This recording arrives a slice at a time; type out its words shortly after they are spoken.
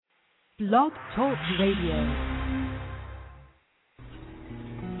Blog Talk Radio.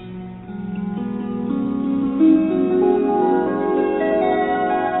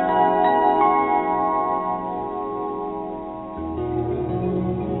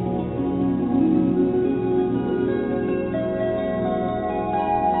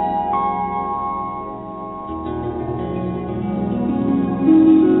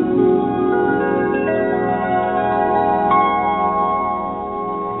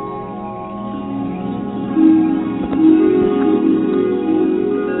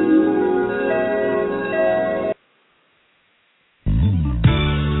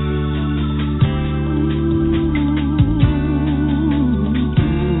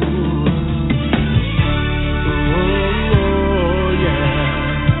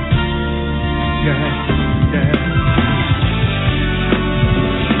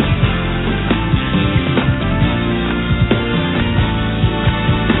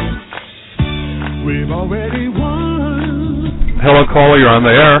 Hello, caller, you're on the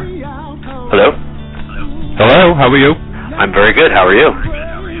air. Hello? Hello, how are you? I'm very good. How are you?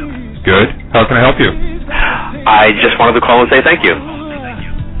 Good. How can I help you? I just wanted to call and say thank you.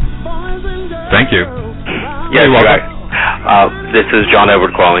 Thank you. Yes, you're welcome. This is John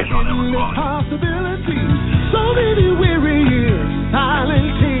Edward calling.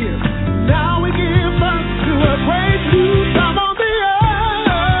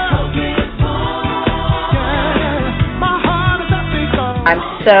 I'm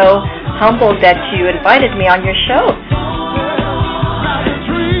so humbled that you invited me on your show.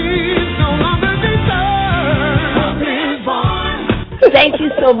 Thank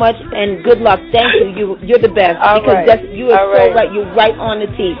you so much, and good luck. Thank you. You're the best. You are so right. You're right on the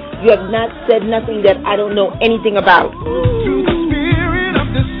tee. You have not said nothing that I don't know anything about.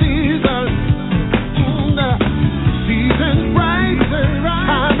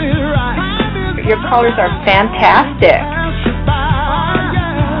 Your callers are fantastic.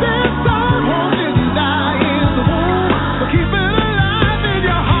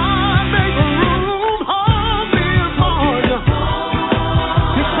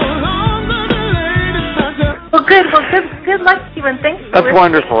 Good luck, Stephen. Thanks. That's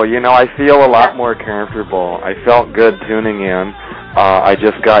wonderful. You know, I feel a lot more comfortable. I felt good tuning in. I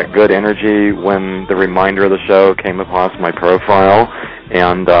just got good energy when the reminder of the show came across my profile,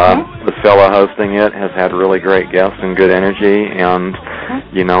 and the fellow hosting it has had really great guests and good energy, and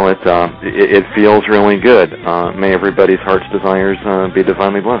you know, it feels really good. May everybody's heart's desires be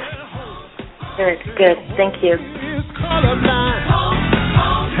divinely blessed. Good. Thank you.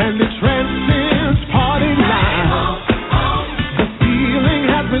 And it transcends party line. The feeling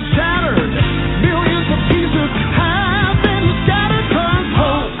has been shattered. Millions of pieces have been scattered. Cause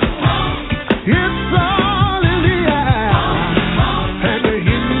hope, it's all in the air. And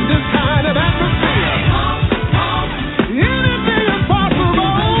in this kind of atmosphere, anything is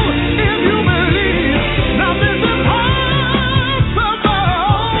possible if you believe. Nothing's impossible.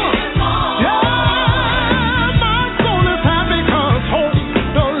 Yeah, my soul is happy cause hope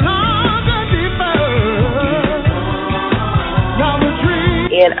no longer defers. Now the dream.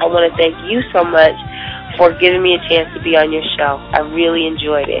 And I want to thank you so much for giving me a chance to be on your show. I really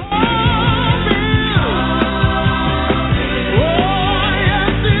enjoyed it.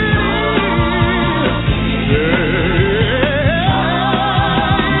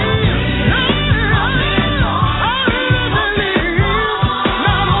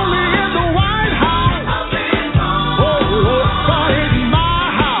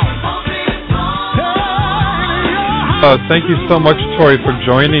 Thank you so much, Tori, for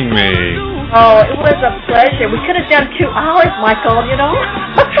joining me. Oh, it was a pleasure. We could have done 2 hours, Michael, you know.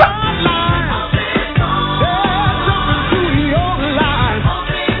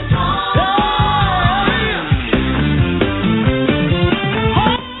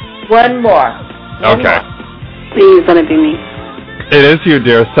 One more. Okay. Please let it be me. It is you,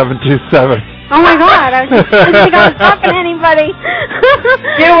 dear, 727. Oh my God! I didn't think I was talking to anybody.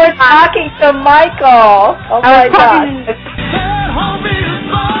 You were talking to Michael. Oh my God.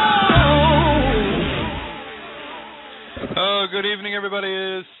 Good evening, everybody.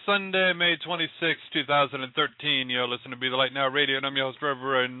 It is Sunday, May 26, 2013. You're listening to Be the Light Now Radio, and I'm your host,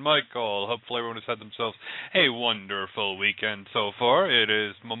 Reverend Michael. Hopefully everyone has had themselves a wonderful weekend so far. It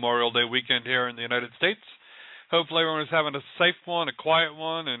is Memorial Day weekend here in the United States. Hopefully everyone is having a safe one, a quiet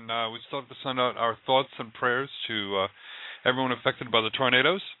one, and we still have to send out our thoughts and prayers to everyone affected by the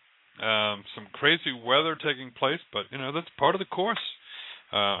tornadoes. Some crazy weather taking place, but, you know, that's part of the course.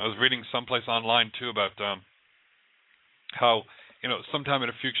 I was reading someplace online, too, about how, you know, sometime in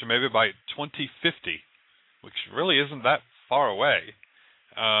the future, maybe by 2050, which really isn't that far away,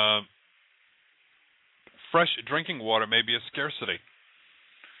 fresh drinking water may be a scarcity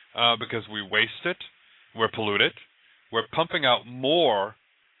because we waste it, we're polluted, we're pumping out more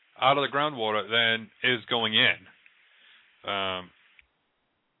out of the groundwater than is going in.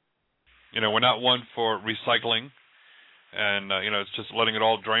 We're not one for recycling, and it's just letting it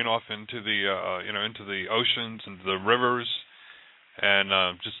all drain off into the into the oceans, into the rivers,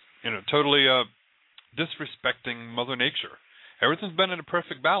 and just totally disrespecting Mother Nature. Everything's been in a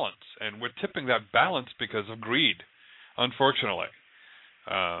perfect balance, and we're tipping that balance because of greed, unfortunately.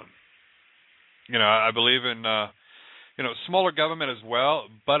 I believe in smaller government as well,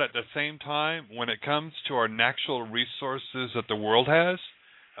 but at the same time, when it comes to our natural resources that the world has,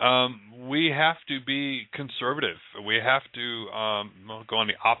 we have to be conservative. We have to go on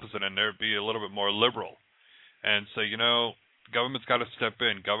the opposite end there, be a little bit more liberal, and say, government's got to step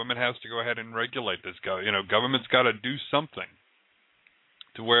in. Government has to go ahead and regulate this. Government's got to do something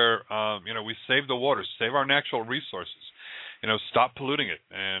to where we save the water, save our natural resources, stop polluting it,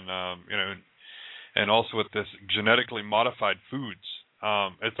 and also with this genetically modified foods,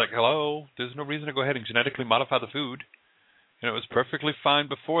 it's like, hello, there's no reason to go ahead and genetically modify the food. It was perfectly fine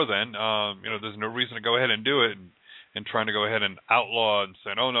before then. There's no reason to go ahead and do it, and trying to go ahead and outlaw and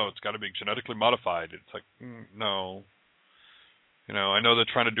saying, oh no, it's got to be genetically modified. It's like, no. I know they're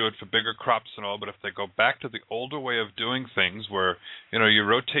trying to do it for bigger crops and all, but if they go back to the older way of doing things where, you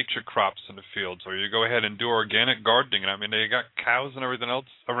rotate your crops in the fields, or you go ahead and do organic gardening, and I mean, they got cows and everything else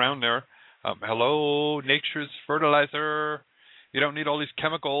around there. Hello, nature's fertilizer. You don't need all these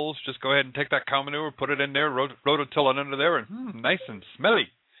chemicals. Just go ahead and take that cow manure, put it in there, rototill it under there, and nice and smelly.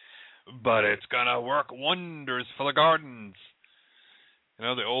 But it's going to work wonders for the gardens.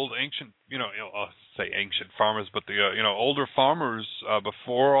 The old ancient, I'll say ancient farmers, but the, older farmers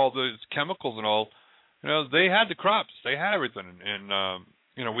before all those chemicals and all, they had the crops, they had everything. And,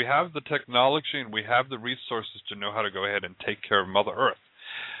 we have the technology and we have the resources to know how to go ahead and take care of Mother Earth.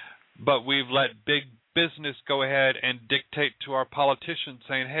 But we've let big business go ahead and dictate to our politicians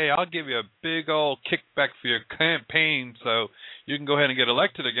saying, hey, I'll give you a big old kickback for your campaign so you can go ahead and get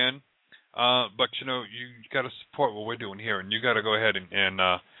elected again. But, you got to support what we're doing here, and you got to go ahead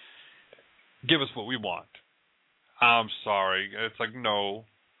and give us what we want. I'm sorry. It's like, no.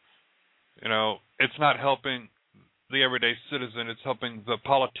 It's not helping the everyday citizen. It's helping the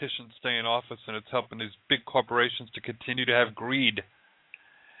politicians stay in office, and it's helping these big corporations to continue to have greed.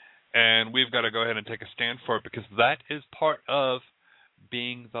 And we've got to go ahead and take a stand for it, because that is part of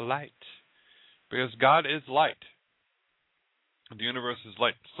being the light. Because God is light. The universe is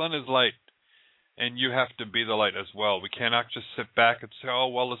light. The sun is light. And you have to be the light as well. We cannot just sit back and say, oh,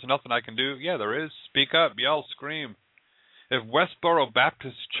 well, there's nothing I can do. Yeah, there is. Speak up. Yell. Scream. If Westboro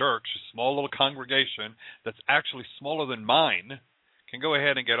Baptist Church, a small little congregation that's actually smaller than mine, can go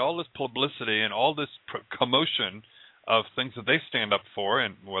ahead and get all this publicity and all this commotion of things that they stand up for,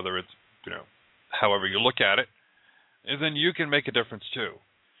 and whether it's, however you look at it, and then you can make a difference too.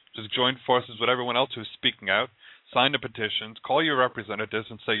 Just join forces with everyone else who's speaking out, sign the petitions, call your representatives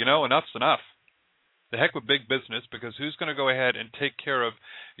and say, enough's enough. The heck with big business, because who's going to go ahead and take care of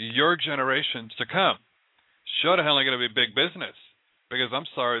your generations to come? Sure the hell ain't going to be big business, because I'm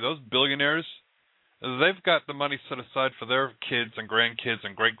sorry, those billionaires, they've got the money set aside for their kids and grandkids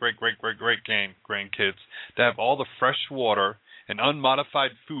and great-great-great-great-great-grandkids to have all the fresh water and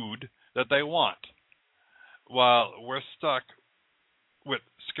unmodified food that they want, while we're stuck with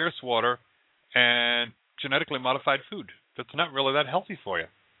scarce water and genetically modified food that's not really that healthy for you.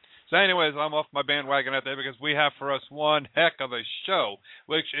 So anyways, I'm off my bandwagon out there, because we have for us one heck of a show,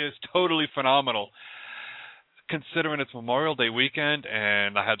 which is totally phenomenal. Considering it's Memorial Day weekend,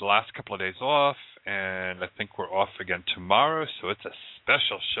 and I had the last couple of days off, and I think we're off again tomorrow, so it's a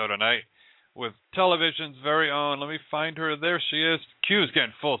special show tonight with television's very own. Let me find her. There she is. Queue's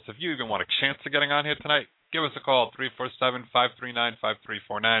getting full, so if you even want a chance of getting on here tonight, give us a call,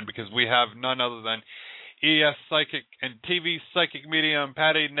 347-539-5349, because we have none other than ESPsychic and TV psychic medium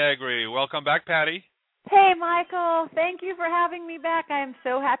Patti Negri. Welcome back, Patti. Hey, Michael. Thank you for having me back. I am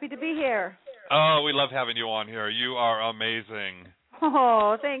so happy to be here. Oh, we love having you on here. You are amazing.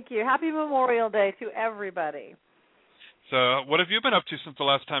 Oh, thank you. Happy Memorial Day to everybody. So, what have you been up to since the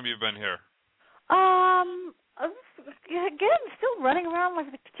last time you've been here? Again, still running around like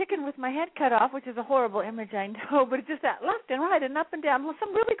a chicken with my head cut off, which is a horrible image, I know, but it's just that left and right and up and down. Well,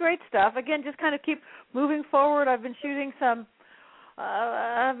 some really great stuff. Again, just kind of keep moving forward. I've been shooting some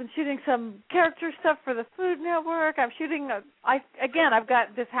character stuff for the Food Network. I'm shooting. I've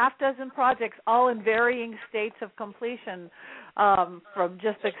got this half dozen projects, all in varying states of completion, from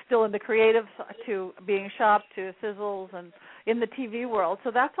just still in the creative to being shopped to sizzles and in the TV world.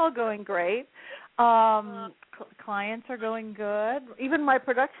 So that's all going great. Clients are going good. Even my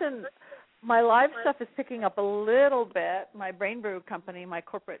production, my live stuff is picking up a little bit. My Brain Brew company, my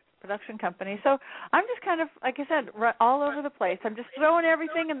corporate production company. So I'm just kind of, like I said, all over the place. I'm just throwing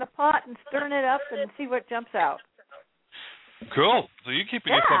everything in the pot and stirring it up and see what jumps out. Cool. So you're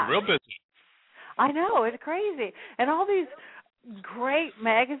keeping yourself real busy. I know, it's crazy. And all these great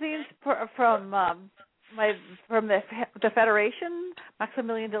magazines from the Federation,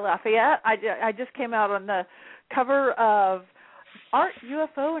 Maximilian de Lafayette. I just came out on the cover of Art,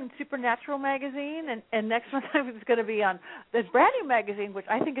 UFO, and Supernatural magazine, and next month I was going to be on this brand new magazine, which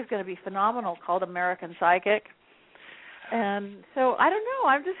I think is going to be phenomenal, called ESPsychic. And so I don't know.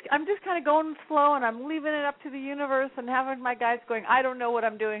 I'm just kind of going with the flow, and I'm leaving it up to the universe, and having my guys going, I don't know what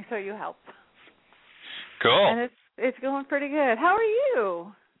I'm doing, so you help. Cool. And it's going pretty good. How are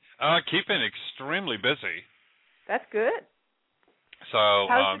you? Keeping extremely busy. That's good. So,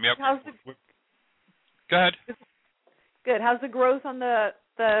 go ahead. Good. How's the growth on the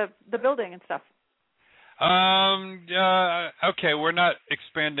building and stuff? Okay, we're not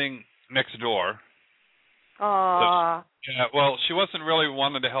expanding next door. Aww. Yeah, well, she wasn't really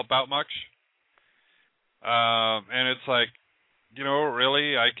wanting to help out much. And it's like,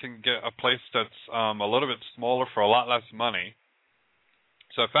 really, I can get a place that's a little bit smaller for a lot less money.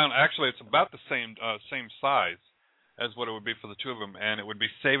 So I found actually it's about the same size as what it would be for the two of them, and it would be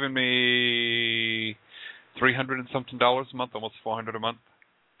saving me $300 and something a month, almost $400 a month.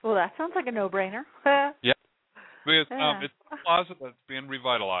 Well, that sounds like a no-brainer. Yeah, because it's a plaza that's being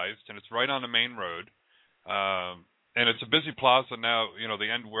revitalized, and it's right on the main road, and it's a busy plaza now.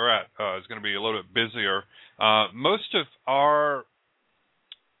 The end we're at is going to be a little bit busier. Most of our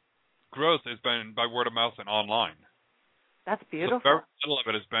growth has been by word of mouth and online. That's beautiful. So very little of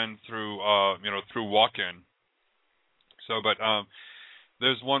it has been through through walk-in. So, but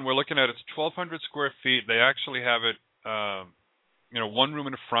there's one we're looking at. It's 1,200 square feet. They actually have it, one room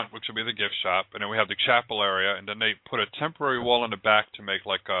in the front, which will be the gift shop, and then we have the chapel area, and then they put a temporary wall in the back to make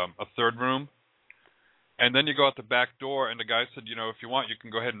like a third room. And then you go out the back door, and the guy said, if you want, you can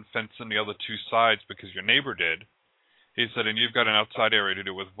go ahead and fence in the other two sides because your neighbor did. He said, and you've got an outside area to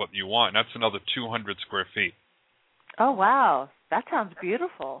do with what you want. And that's another 200 square feet. Oh, wow. That sounds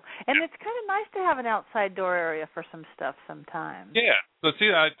beautiful. And it's kind of nice to have an outside door area for some stuff sometimes. Yeah. So,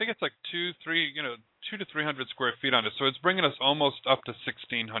 see, I think it's like 200 to 300 square feet on it. So it's bringing us almost up to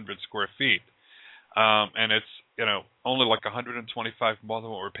 1,600 square feet. And it's, only like 125 more than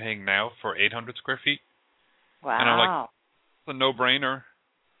what we're paying now for 800 square feet. Wow. And I'm like, it's a no-brainer.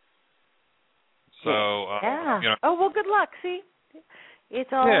 So, yeah. Oh, well, good luck. See?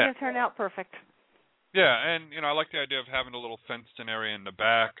 It's all going to turn out perfect. Yeah, and, I like the idea of having a little fenced-in area in the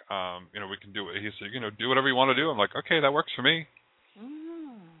back. We can do it. He said, do whatever you want to do. I'm like, okay, that works for me.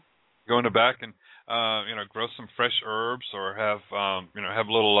 Go in the back and, grow some fresh herbs or have a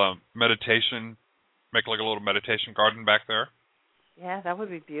little meditation, make like a little meditation garden back there. Yeah, that would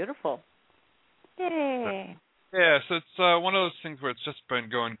be beautiful. Yay. Yeah, so it's one of those things where it's just been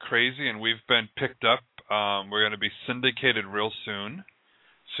going crazy, and we've been picked up. We're going to be syndicated real soon.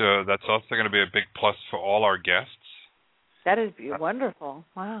 So that's also going to be a big plus for all our guests. That is wonderful.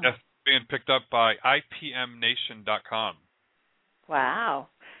 Wow. Yes, being picked up by IPMNation.com. Wow.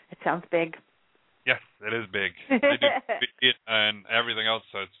 It sounds big. Yes, it is big. They do it and everything else,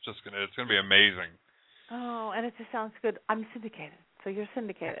 so it's going to be amazing. Oh, and it just sounds good. I'm syndicated, so you're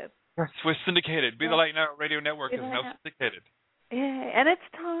syndicated. Yes, we're syndicated. Be the Light Now Radio Network is now syndicated. Yeah, and it's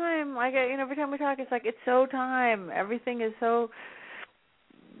time. Like every time we talk, it's like it's so time. Everything is so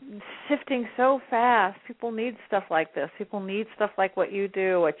shifting so fast. People need stuff like this. People need stuff like what you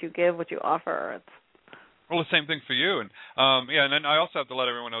do, what you give, what you offer. Well, the same thing for you. And and then I also have to let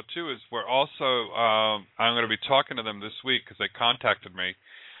everyone know too is we're also I'm going to be talking to them this week because they contacted me.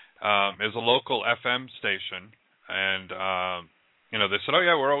 Is a local FM station, and they said, oh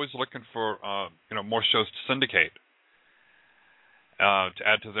yeah, we're always looking for more shows to syndicate to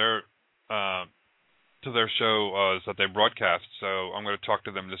add to their show that they broadcast. So I'm going to talk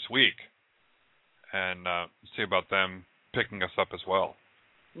to them this week and see about them picking us up as well.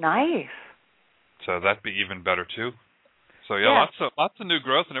 Nice. So that'd be even better too. So yeah. Lots of new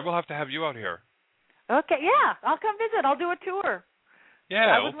growth, and we'll have to have you out here. Okay, yeah, I'll come visit. I'll do a tour.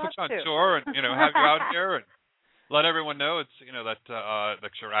 Yeah, we'll put you on tour and have you out here and let everyone know it's that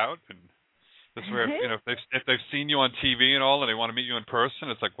you're out, and this way if they've seen you on TV and all and they want to meet you in person,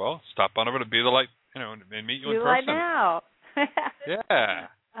 it's like, well, stop on over to Be the Light, and meet you in person. Right now. Yeah.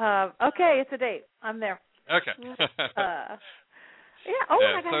 Okay, it's a date. I'm there. Okay. I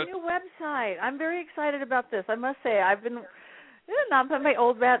got a new website. I'm very excited about this. I must say, I've been Not that my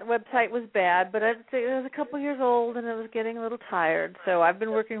old website was bad, but it was a couple years old and it was getting a little tired. So I've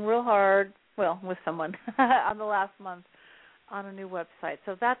been working real hard, with someone on the last month on a new website.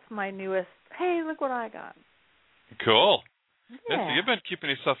 So that's my newest. Hey, look what I got. Cool. Yeah. So you've been keeping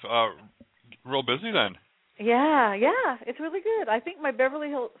yourself real busy then. Yeah, it's really good. I think my Beverly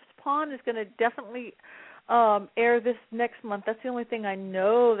Hills Pawn is going to definitely air this next month. That's the only thing I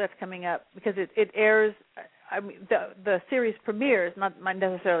know that's coming up because it airs. I mean, the series premieres, not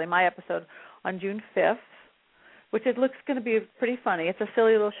necessarily my episode, on June 5th, which it looks going to be pretty funny. It's a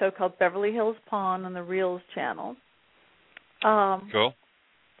silly little show called Beverly Hills Pawn on the Reels channel. Cool.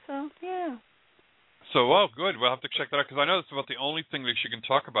 So, yeah. So, good. We'll have to check that out because I know it's about the only thing that you can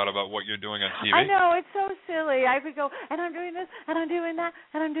talk about what you're doing on TV. I know, it's so silly. I would go, and I'm doing this, and I'm doing that,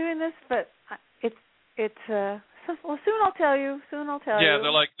 and I'm doing this, but well, soon I'll tell you. Yeah,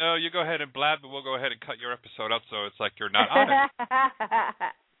 they're like, no, you go ahead and blab, but we'll go ahead and cut your episode up, so it's like you're not on it.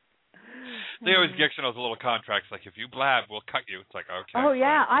 They always get those little contracts, like if you blab, we'll cut you. It's like, okay. Oh,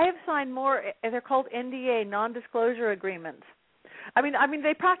 yeah, I have signed more. They're called NDA, non-disclosure agreements. I mean,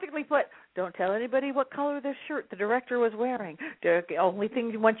 they practically put, don't tell anybody what color this shirt the director was wearing. The only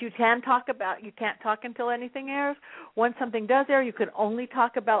thing once you can talk about, you can't talk until anything airs. Once something does air, you can only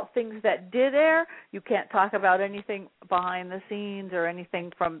talk about things that did air. You can't talk about anything behind the scenes or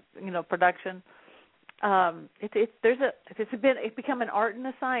anything from production. It's become an art and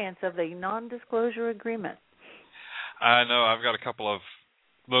a science of the non-disclosure agreement. I know. I've got a couple of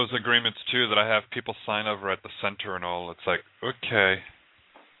those agreements too that I have people sign over at the center and all. It's like, okay.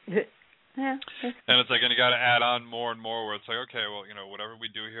 Yeah. And it's like, and you got to add on more and more where it's like, okay, well, whatever we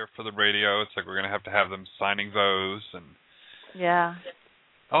do here for the radio, it's like we're going to have them signing those and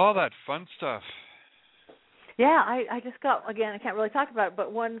all that fun stuff. Yeah, I just got, again, I can't really talk about it,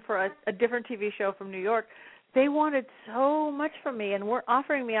 but one for a different TV show from New York. They wanted so much from me and were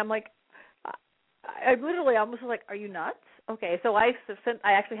offering me. I'm like, I literally almost was like, are you nuts? Okay, so I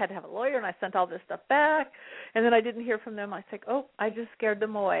actually had to have a lawyer, and I sent all this stuff back, and then I didn't hear from them. I was like, I just scared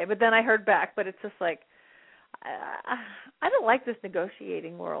them away. But then I heard back, but it's just like, I don't like this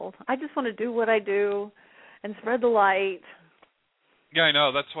negotiating world. I just want to do what I do and spread the light. Yeah, I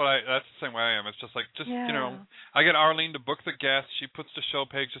know. That's the same way I am. It's just like, I get Arlene to book the guests. She puts the show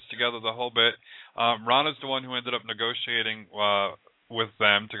pages together, the whole bit. Ron is the one who ended up negotiating with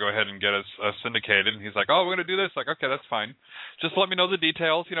them to go ahead and get us syndicated, and he's like, we're going to do this. Like, okay, that's fine. Just let me know the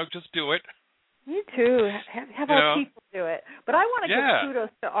details. Just do it. Me too. Have our people do it. But I want to give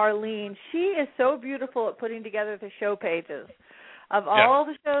kudos to Arlene. She is so beautiful at putting together the show pages. Of all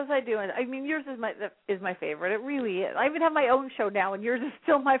the shows I do, and I mean, yours is my favorite. It really is. I even have my own show now, and yours is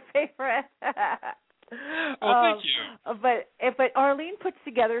still my favorite. Well, thank you. But Arlene puts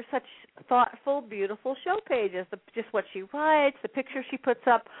together such thoughtful, beautiful show pages. Just what she writes, the pictures she puts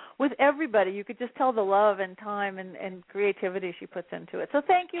up with everybody. You could just tell the love and time and creativity she puts into it. So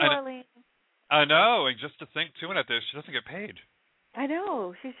thank you, Arlene. I know, and just to think too, at this, she doesn't get paid. I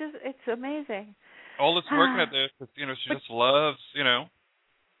know. It's amazing. All this working at this, she just loves,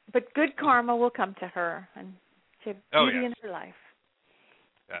 But good karma will come to her, and she has beauty in her life.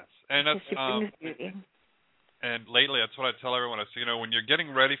 Yes, and that's she brings beauty. And lately, that's what I tell everyone. I say, when you're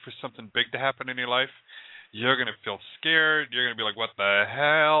getting ready for something big to happen in your life, you're going to feel scared. You're going to be like, what the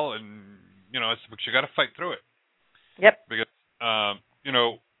hell? And, but you got to fight through it. Yep. Because,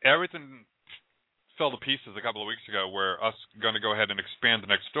 everything fell to pieces a couple of weeks ago where us going to go ahead and expand the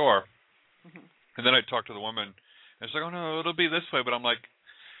next door. Mm-hmm. And then I talked to the woman, and she's like, oh, no, it'll be this way. But I'm like,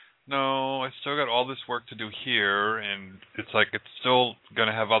 no, I still got all this work to do here, and it's like it's still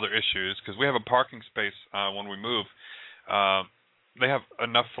going to have other issues because we have a parking space when we move. They have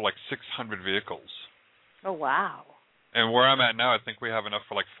enough for like 600 vehicles. Oh, wow. And where I'm at now, I think we have enough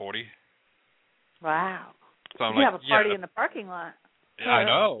for like 40. Wow. So I'm you have a party in the parking lot. Yeah, I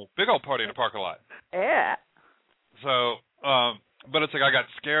know. Big old party in the parking lot. Yeah. So, but it's like I got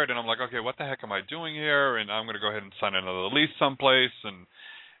scared, and I'm like, okay, what the heck am I doing here? And I'm going to go ahead and sign another lease someplace and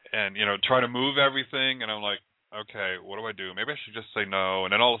try to move everything. And I'm like, okay, what do I do? Maybe I should just say no.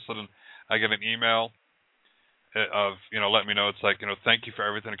 And then all of a sudden, I get an email of, let me know. It's like, thank you for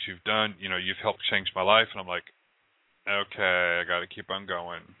everything that you've done. You've helped change my life. And I'm like, okay, I got to keep on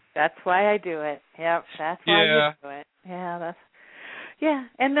going. That's why I do it. Yep, that's why you do it. Yeah,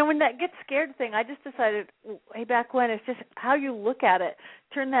 and then when that get scared thing, I just decided way back when, it's just how you look at it.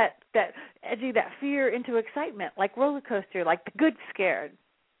 Turn that fear into excitement, like roller coaster, like the good scared.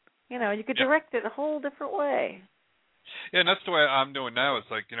 You could direct it a whole different way. Yeah, and that's the way I'm doing now. It's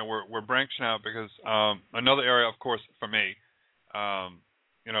like, we're branching out because another area, of course, for me,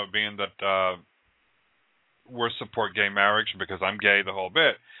 being that we're support gay marriage because I'm gay the whole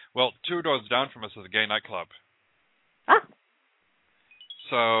bit. Well, 2 doors down from us is a gay nightclub. Ah.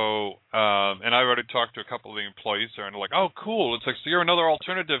 So, and I already talked to a couple of the employees there, and they're like, "Oh, cool! It's like, so you're another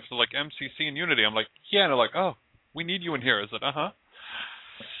alternative to like MCC and Unity." I'm like, "Yeah," and they're like, "Oh, we need you in here." I said, "Uh huh."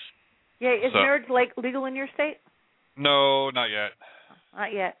 Yeah, is marriage legal in your state? No, not yet.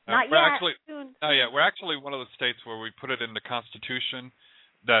 Not yet. Soon. Not yet. We're actually one of the states where we put it in the Constitution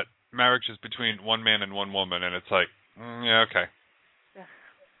that marriage is between one man and one woman, and it's like, yeah, okay.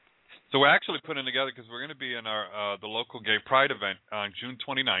 So we're actually putting together, because we're going to be in our the local gay pride event on June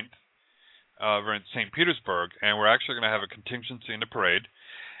 29th. We're in St. Petersburg, and we're actually going to have a contingency in the parade.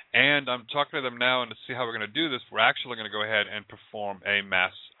 And I'm talking to them now, and to see how we're going to do this, we're actually going to go ahead and perform a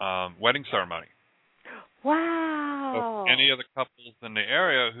mass wedding ceremony. Wow. So any of the couples in the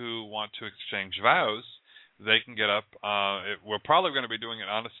area who want to exchange vows, they can get up. We're probably going to be doing it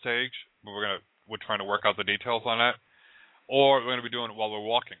on a stage, but we're trying to work out the details on that. Or we're going to be doing it while we're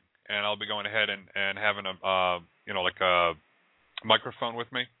walking. And I'll be going ahead and having a microphone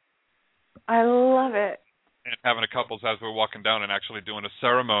with me. I love it. And having a couples as we're walking down and actually doing a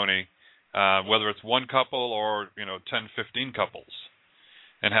ceremony, whether it's one couple or 10, 15 couples,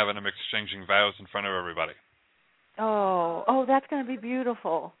 and having them exchanging vows in front of everybody. Oh, that's going to be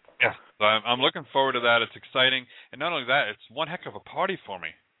beautiful. Yeah, so I'm looking forward to that. It's exciting, and not only that, it's one heck of a party for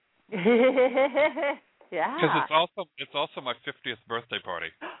me. Yeah. Because it's also my 50th birthday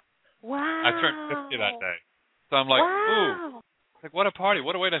party. Wow. I turned 50 that day. So I'm like, wow. Ooh, like what a party.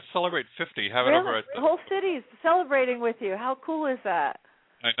 What a way to celebrate 50. Have really? it over at the whole city's celebrating with you. How cool is that?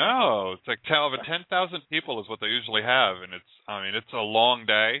 I know. It's like over 10,000 people is what they usually have, and it's a long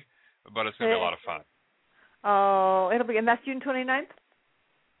day, but it's going to be a lot of fun. Oh, and that's June 29th?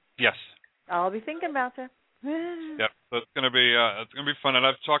 Yes. I'll be thinking about you. Yep. So it's going to be fun, and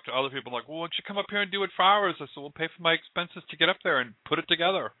I've talked to other people like, well, why don't you come up here and do it for hours? I said, we'll pay for my expenses to get up there and put it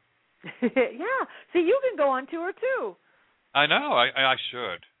together. Yeah. See, you can go on tour too. I know. I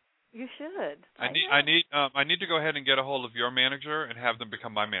should. You should. I need to go ahead and get a hold of your manager and have them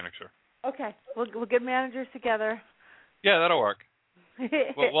become my manager. Okay. We'll get managers together. Yeah, that'll work.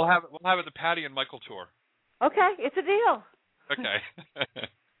 we'll have it the Patti and Michael tour. Okay, it's a deal. Okay.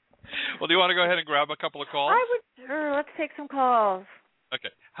 Well, do you want to go ahead and grab a couple of calls? I would. Sure. Let's take some calls. Okay.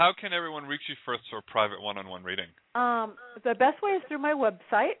 How can everyone reach you first for a private one-on-one reading? The best way is through my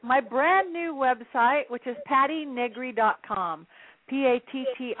website, my brand new website, which is pattinegri.com.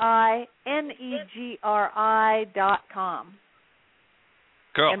 PattiNegri.com.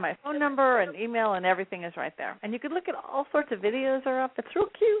 Cool. And my phone number and email and everything is right there. And you can look at all sorts of videos are up. It's real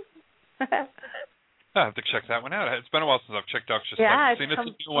cute. I have to check that one out. It's been a while since I've checked out. It's seen it's a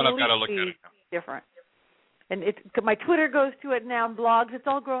new one. I've got to look at it now. Different. And my Twitter goes to it now, and blogs. It's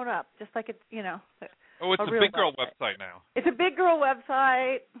all grown up, just like it's Oh, it's a big girl website now. It's a big girl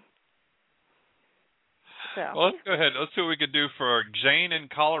website. So. Well, let's go ahead. Let's see what we can do for Jane in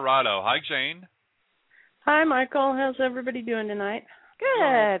Colorado. Hi, Jane. Hi, Michael. How's everybody doing tonight?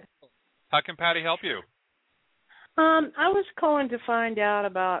 Good. How can Patti help you? I was calling to find out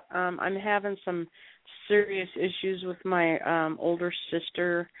about. I'm having some serious issues with my older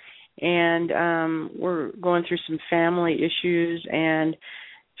sister, and we're going through some family issues, and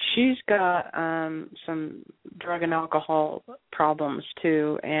she's got some drug and alcohol problems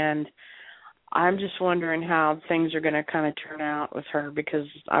too, and I'm just wondering how things are going to kind of turn out with her, because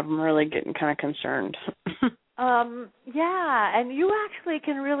I'm really getting kind of concerned. Yeah, and you actually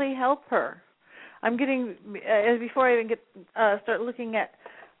can really help her. I'm getting before I even start looking at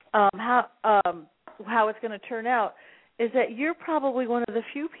how it's going to turn out, is that you're probably one of the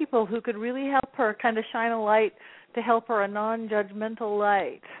few people who could really help her, kind of shine a light to help her, a non-judgmental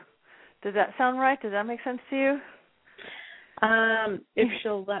light. Does that sound right? Does that make sense to you? If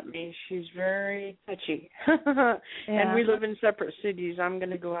she'll let me. She's very touchy. Yeah. And we live in separate cities. I'm going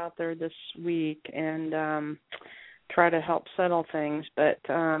to go out there this week and try to help settle things, but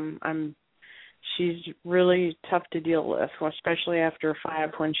she's really tough to deal with, especially after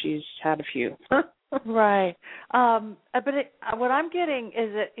 5 when she's had a few. Right. But what I'm getting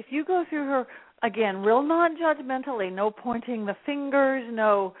is that if you go through her, again, real non-judgmentally, no pointing the fingers,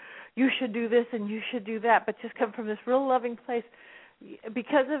 no you should do this and you should do that, but just come from this real loving place,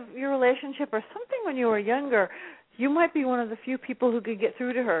 because of your relationship or something when you were younger, you might be one of the few people who could get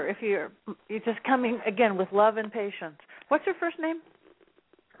through to her if you're just coming, again, with love and patience. What's her first name?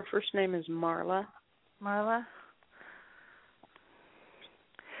 Her first name is Marla. Marla?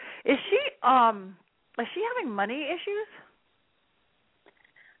 Is she having money issues?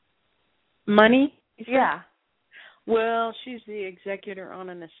 Money? Yeah. Well, she's the executor on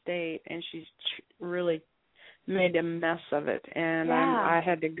an estate, and she's really made a mess of it, and Yeah. I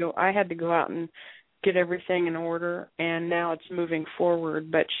had to go out and get everything in order, and now it's moving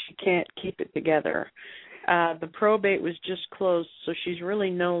forward, but she can't keep it together. The probate was just closed, so she's really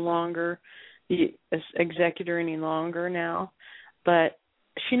no longer the executor any longer now, but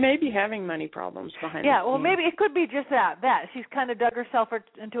she may be having money problems behind Yeah, the well, scenes. maybe it could be just that she's kind of dug herself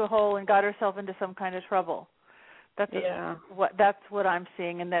into a hole and got herself into some kind of trouble. That's what I'm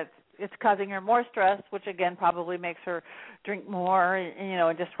seeing, and that it's causing her more stress, which again probably makes her drink more,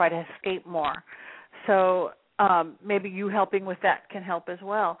 and just try to escape more. So maybe you helping with that can help as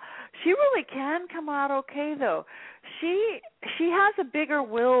well. She really can come out okay, though. She has a bigger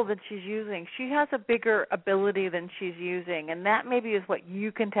will than she's using. She has a bigger ability than she's using, and that maybe is what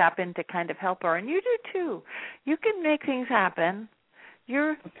you can tap in to kind of help her. And you do too. You can make things happen.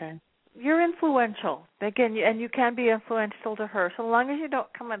 You're influential again, and you can be influential to her, so long as you don't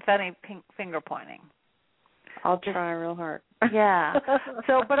come with any finger pointing. I'll try real hard. Yeah.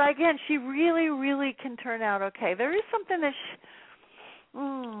 So, but again, she really, really can turn out okay. There is something that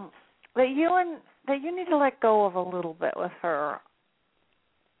you need to let go of a little bit with her.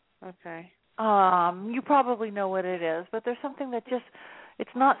 Okay. You probably know what it is, but there's something that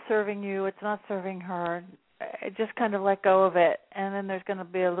it's not serving you. It's not serving her. Just kind of let go of it, and then there's going to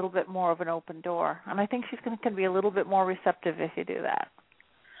be a little bit more of an open door. And I think she's going to be a little bit more receptive if you do that.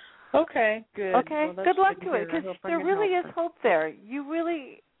 Okay, good. Okay, well, good luck to it, because because there really is hope there. You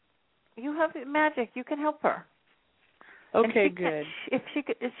have magic. You can help her. Okay, good. She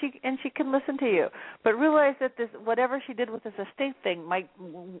can listen to you, but realize that this whatever she did with this estate thing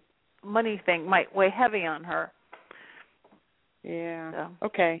money thing might weigh heavy on her. Yeah. So.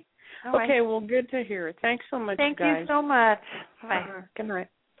 Okay. All right. Okay. Well, good to hear it. Thanks so much, Thank guys. you so much. Bye. Good night.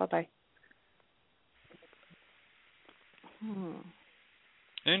 Bye-bye.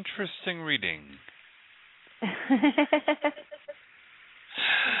 Interesting reading. That's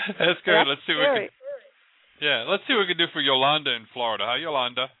good. Let's see what we can. Let's see what we can do for Yolanda in Florida. Hi,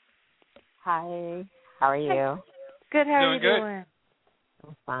 Yolanda. Hi. How are you? Good. How are you doing? doing?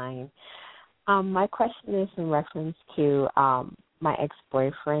 I'm fine. My question is in reference to my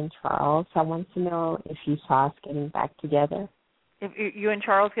ex-boyfriend, Charles. I want to know if you saw us getting back together. If you and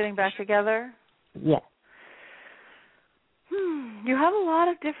Charles getting back together? Yes. You have a lot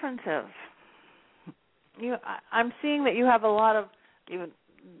of differences. I'm seeing that you have a lot of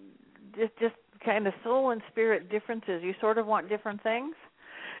just kind of soul and spirit differences. You sort of want different things,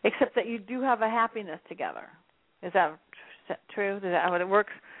 except that you do have a happiness together. Is that true? Is that how it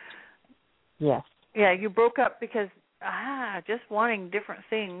works? Yes. Yeah, you broke up because just wanting different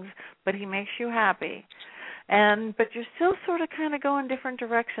things, but he makes you happy. But you're still sort of kind of going different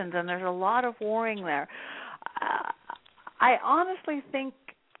directions, and there's a lot of warring there. I honestly think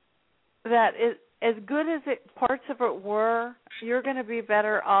that as good as parts of it were, you're going to be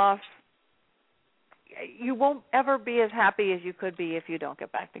better off. You won't ever be as happy as you could be if you don't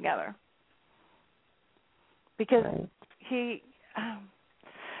get back together. Because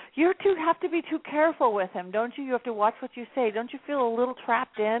you two have to be too careful with him, don't you? You have to watch what you say. Don't you feel a little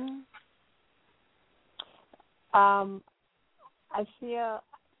trapped in? I feel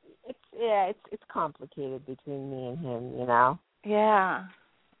it's complicated between me and him, you know. Yeah.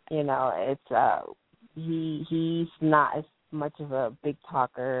 You know, it's he's not as much of a big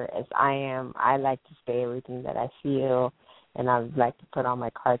talker as I am. I like to say everything that I feel, and I like to put all my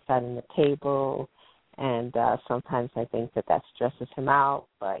cards out on the table. And sometimes I think that stresses him out.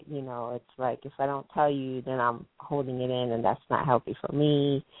 But, you know, it's like if I don't tell you, then I'm holding it in, and that's not healthy for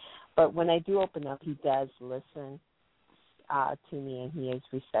me. But when I do open up, he does listen to me, and he is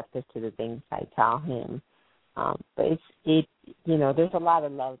receptive to the things I tell him. But you know, there's a lot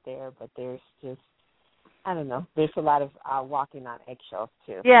of love there, but there's just, I don't know, there's a lot of walking on eggshells,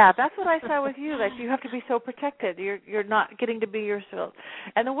 too. Yeah, that's what I saw with you, that you have to be so protected. You're not getting to be yourself.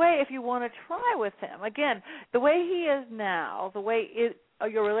 And the way, if you want to try with him, again, the way he is now, the way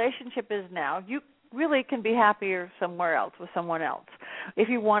your relationship is now, you really can be happier somewhere else with someone else. If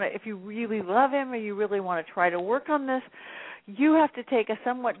you really love him or you really want to try to work on this, you have to take a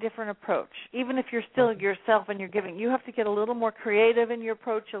somewhat different approach. Even if you're still yourself and you're giving, you have to get a little more creative in your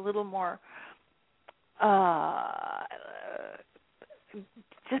approach, a little more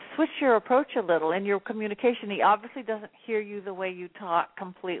just switch your approach a little in your communication. He obviously doesn't hear you the way you talk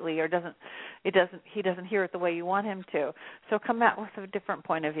completely, or he doesn't hear it the way you want him to. So come out with a different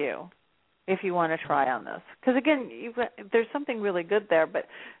point of view if you want to try on this. Because again, there's something really good there, but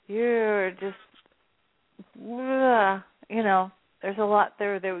you're just, you know, there's a lot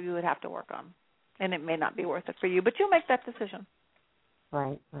there that you would have to work on, and it may not be worth it for you, but you'll make that decision.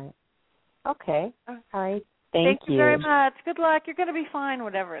 Right. Okay. All right. Thank you very much. Good luck. You're going to be fine,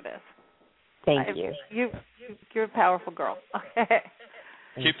 whatever it is. Thank you. You're a powerful girl. Okay.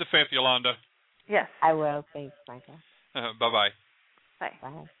 Keep the faith, Yolanda. Yes. I will. Thanks, Michael. Bye-bye. Bye.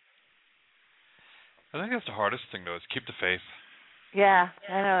 Bye. I think that's the hardest thing, though, is keep the faith. Yeah,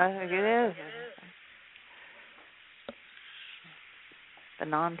 I know. I think it is. The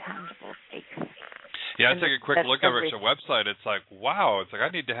non-tangible faith. Yeah, I take a quick look at your website. It's like, wow. It's like, I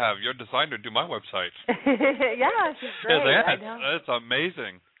need to have your designer do my website. Yeah, she's great. It's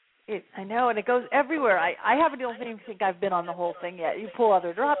amazing. I know, and it goes everywhere. I don't even think I've been on the whole thing yet. You pull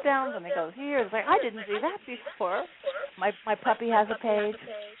other drop downs, and it goes here. It's like, I didn't see that before. My puppy has a page.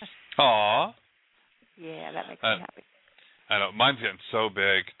 Aw. Yeah, that makes me happy. I know. Mine's getting so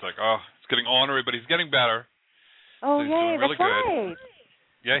big. It's like, it's getting ornery, but he's getting better. Oh, so he's yay, doing really that's good. right.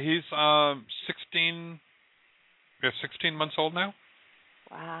 Yeah, he's 16 months old now.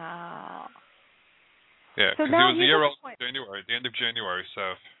 Wow. Yeah, so because he was a year old in January, at the end of January,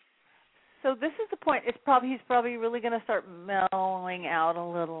 So this is the point. He's probably really going to start mellowing out a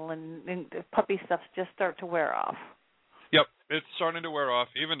little, and the puppy stuff just start to wear off. Yep, it's starting to wear off.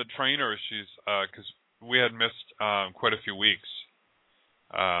 Even the trainer, she's because we had missed quite a few weeks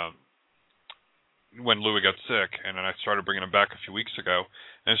when Louie got sick, and then I started bringing him back a few weeks ago,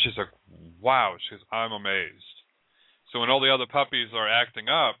 and she's like, "Wow," I'm amazed. So when all the other puppies are acting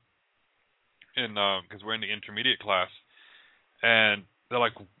up, because we're in the intermediate class, and they're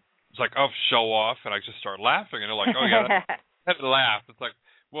like, it's like, oh, show off, and I just start laughing, and they're like, oh, yeah, I had to laugh. It's like,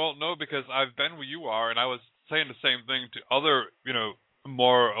 well, no, because I've been where you are, and I was saying the same thing to other,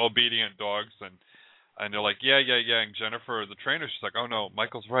 more obedient dogs, and they're like, yeah, and Jennifer, the trainer, she's like, oh, no,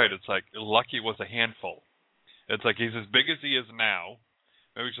 Michael's right. It's like, Lucky was a handful. It's like, he's as big as he is now,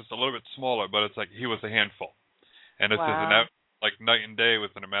 maybe just a little bit smaller, but it's like, he was a handful. And it's just like night and day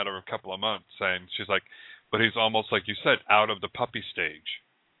within a matter of a couple of months, saying, she's like, but he's almost, like you said, out of the puppy stage.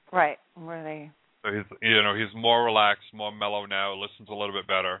 Right. Where they? So he's more relaxed, more mellow now. Listens a little bit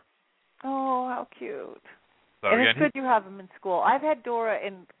better. Oh, how cute! So, and it's good you have him in school. I've had Dora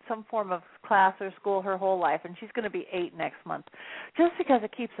in some form of class or school her whole life, and she's going to be 8 next month, just because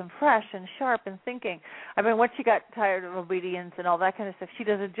it keeps him fresh and sharp and thinking. I mean, once she got tired of obedience and all that kind of stuff, she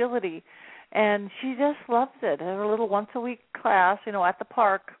does agility, and she just loves it. Her little once-a-week class, at the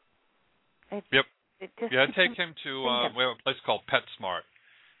park. Yep. I take him to we have a place called PetSmart.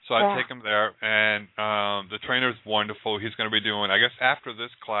 So I take him there, and the trainer's wonderful. He's going to be doing, I guess, after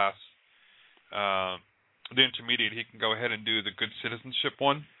this class, the intermediate, he can go ahead and do the good citizenship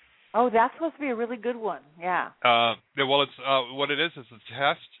one. Oh, that's supposed to be a really good one. Yeah. Well, it's what it is a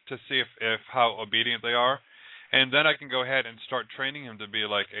test to see if how obedient they are, and then I can go ahead and start training him to be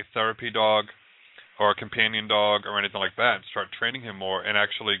like a therapy dog, or a companion dog, or anything like that, and start training him more, and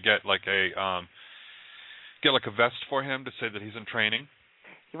actually get like a vest for him to say that he's in training.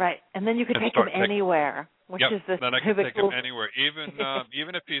 Right, and then you can take him anywhere, which is the then I can take him anywhere, even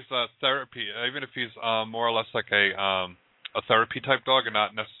if he's therapy, even if he's more or less like a therapy type dog and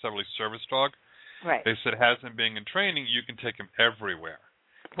not necessarily service dog. Right. They said, has him being in training, you can take him everywhere,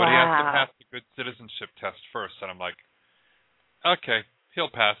 but he has to pass the good citizenship test first. And I'm like, okay, he'll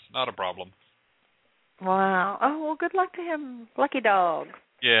pass, not a problem. Wow. Oh well, good luck to him, lucky dog.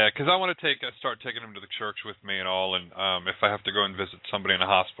 Yeah, because I want to start taking him to the church with me and all, and if I have to go and visit somebody in a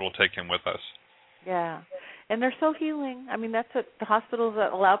hospital, take him with us. Yeah, and they're so healing. I mean, that's what the hospitals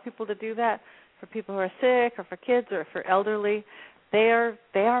that allow people to do that for people who are sick or for kids or for elderly. They are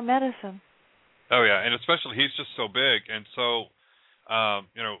medicine. Oh yeah, and especially he's just so big and so,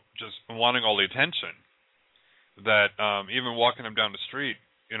 just wanting all the attention that even walking him down the street,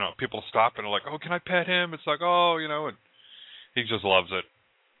 people stop and are like, oh, can I pet him? It's like, oh, and he just loves it.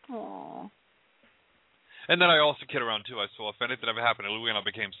 Aww. And then I also kid around too. I saw if anything ever happened to Louie and I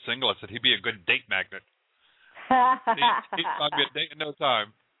became single, I said he'd be a good date magnet. He'd find me a date in no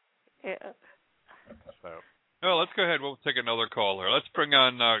time. Yeah. So, let's go ahead. We'll take another caller. Let's bring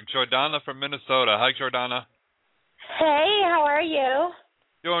on Jordana from Minnesota. Hi, Jordana. Hey, how are you?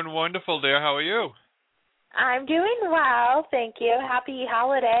 Doing wonderful, dear. How are you? I'm doing well, thank you. Happy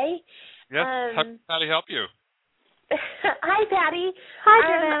holiday. Yes. How can Patti help you? Hi, Patti.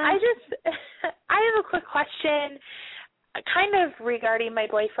 Hi, I have a quick question, kind of regarding my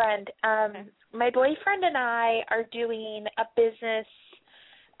boyfriend. My boyfriend and I are doing a business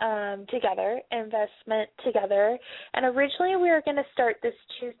together, investment together, and originally we were going to start this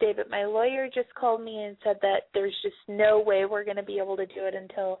Tuesday, but my lawyer just called me and said that there's just no way we're going to be able to do it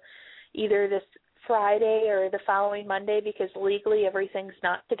until either this Friday or the following Monday because legally everything's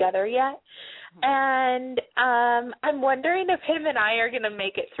not together yet. And I'm wondering if him and I are going to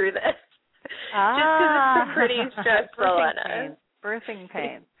make it through this. Just because it's pretty stressful on us. Birthing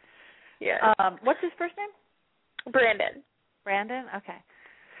pain. Yes. What's his first name? Brandon. Brandon? Okay.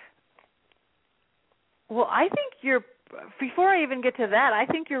 Well, I think before I even get to that, I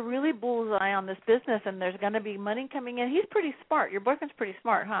think you're really bullseye on this business, and there's going to be money coming in. He's pretty smart. Your boyfriend's pretty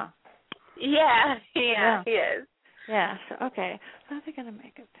smart, huh? Yeah, he is. Yeah, so, okay. How are they going to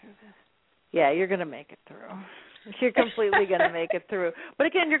make it through this? Yeah, you're going to make it through. You're completely going to make it through. But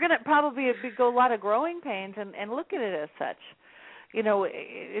again, you're going to probably go a lot of growing pains and look at it as such. You know,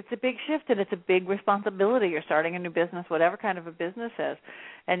 it's a big shift and it's a big responsibility. You're starting a new business, whatever kind of a business is,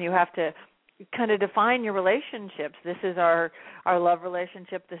 and you have to kind of define your relationships. This is our love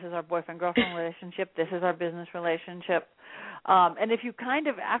relationship. This is our boyfriend-girlfriend relationship. This is our business relationship. And if you kind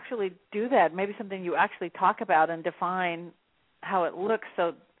of actually do that, maybe something you actually talk about and define how it looks,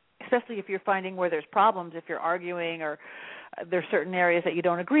 so especially if you're finding where there's problems, if you're arguing or there's certain areas that you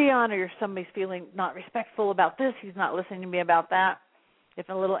don't agree on, or somebody's feeling not respectful about this, he's not listening to me about that. If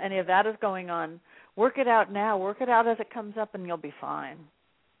any of that is going on, work it out now. Work it out as it comes up, and you'll be fine.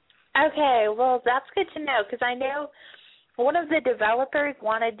 Okay, well, that's good to know, because I know one of the developers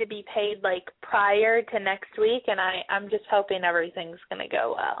wanted to be paid, like, prior to next week, and I'm just hoping everything's going to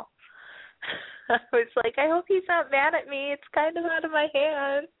go well. I was like, I hope he's not mad at me. It's kind of out of my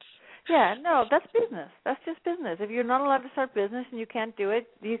hands. Yeah, no, that's business. That's just business. If you're not allowed to start business and you can't do it,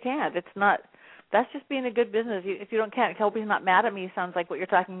 you can't. It's not. That's just being a good business. If you can't hope he's not mad at me, sounds like what you're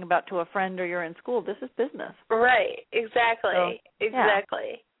talking about to a friend or you're in school. This is business. Right. Exactly. So,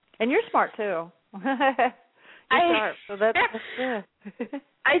 exactly. Yeah. And you're smart too. You're sharp, so that's good.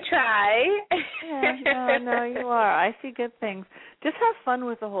 I try. Yeah, no, you are. I see good things. Just have fun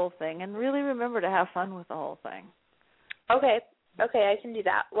with the whole thing, and really remember to have fun with the whole thing. Okay, I can do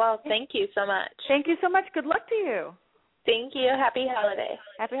that. Well, thank you so much. Thank you so much. Good luck to you. Thank you. Happy holiday.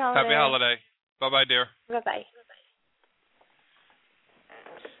 Happy holiday. Happy holiday. Bye-bye, dear. Bye-bye.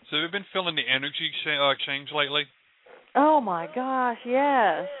 So have you been feeling the energy exchange lately? Oh, my gosh,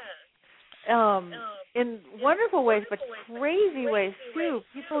 yes. In wonderful ways, but crazy ways, too.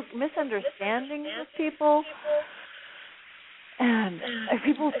 People misunderstanding with people, and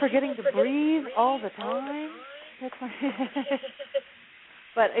people forgetting to breathe all the time.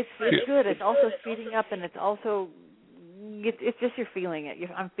 But it's good. It's also speeding up, and it's also, it's just you're feeling it.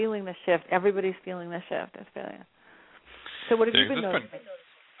 I'm feeling the shift. Everybody's feeling the shift. So what have you been noticing?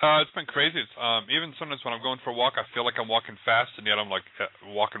 It's been crazy. It's, even sometimes when I'm going for a walk, I feel like I'm walking fast, and yet I'm like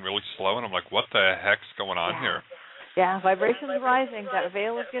walking really slow, and I'm like, what the heck's going on here? Yeah, vibration is rising. That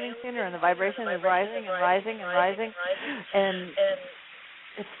veil is getting thinner, and the vibration is rising and rising and rising, and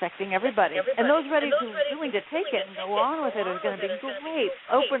it's affecting everybody. And those willing to take it and go on with it are going to be great.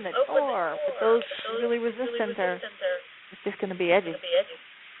 Open the door. But those really resistant it's just going to be edgy.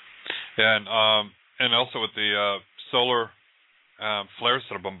 Yeah, and also with the solar flares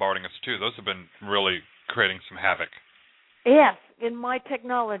that are bombarding us too, those have been really creating some havoc. Yes, in my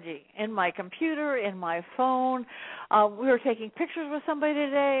technology, in my computer, in my phone. We were taking pictures with somebody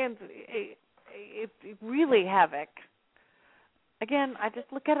today, and it's really havoc. Again, I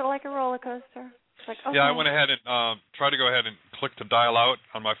just look at it like a roller coaster. It's like, okay. Yeah, I went ahead and tried to go ahead and click to dial out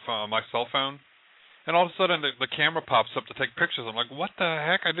on my phone, my cell phone, and all of a sudden the camera pops up to take pictures. I'm like, what the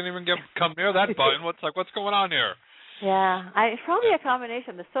heck? I didn't even come near that button. What's going on here? Yeah, it's probably a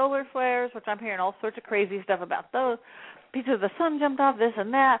combination. The solar flares, which I'm hearing all sorts of crazy stuff about those. Pieces of the sun jumped off, this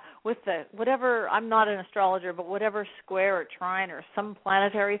and that, with the whatever, I'm not an astrologer, but whatever square or trine or some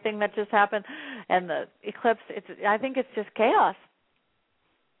planetary thing that just happened, and the eclipse, I think it's just chaos.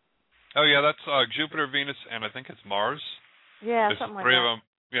 Oh, yeah, that's Jupiter, Venus, and I think it's Mars. Yeah, something like that. Three of them.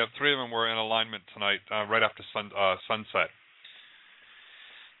 Yeah, three of them were in alignment tonight, right after sunset.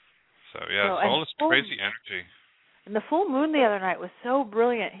 So, yeah, it's all this crazy energy. And the full moon the other night was so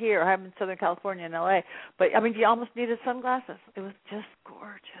brilliant here. I'm in Southern California in L.A., but, I mean, you almost needed sunglasses. It was just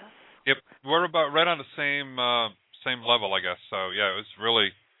gorgeous. Yep, we're about right on the same level, I guess. So, yeah, it was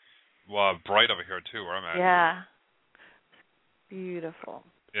really bright over here, too, where I'm at. Yeah. Beautiful.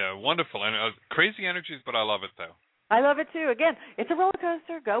 Yeah, wonderful. And crazy energies, but I love it, though. I love it, too. Again, it's a roller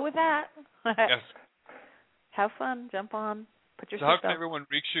coaster. Go with that. Yes. Have fun. Jump on. So how can everyone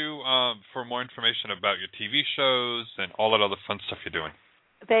reach you for more information about your TV shows and all that other fun stuff you're doing?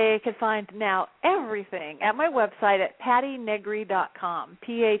 They can find now everything at my website at pattinegri.com,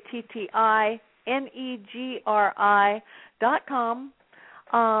 PattiNegri.com.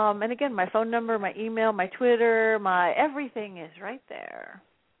 And again, my phone number, my email, my Twitter, my everything is right there.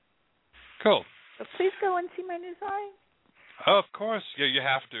 Cool. So please go and see my new site. Oh, of course. Yeah, you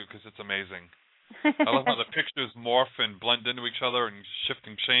have to because it's amazing. I love how the pictures morph and blend into each other and shift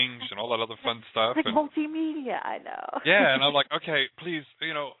and change and all that other fun stuff. Like multimedia, I know. Yeah, and I'm like, okay, please,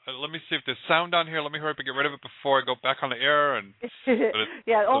 let me see if there's sound on here. Let me hurry up and get rid of it before I go back on the air. And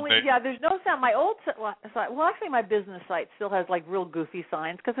there's no sound. My old site, well, actually, my business site still has like real goofy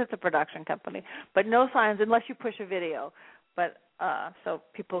signs because it's a production company, but no signs unless you push a video. But so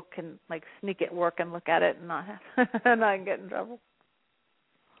people can like sneak at work and look at it and not get in trouble.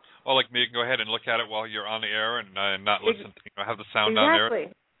 Well, like me, you can go ahead and look at it while you're on the air and not listen to have the sound on there.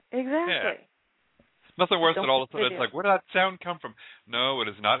 Exactly. Yeah. Nothing worse than all of a sudden it's like, where did that sound come from? No, it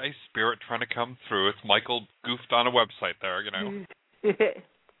is not a spirit trying to come through. It's Michael goofed on a website there,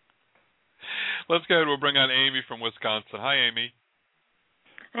 Let's go ahead. We'll bring on Amy from Wisconsin. Hi, Amy.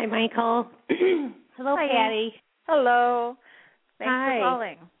 Hi, Michael. Hello, Hi, Patti. Hello. Thanks for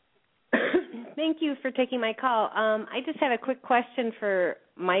calling. Thank you for taking my call. I just had a quick question for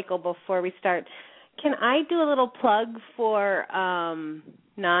Michael before we start. Can I do a little plug for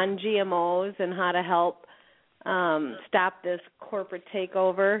non-GMOs and how to help stop this corporate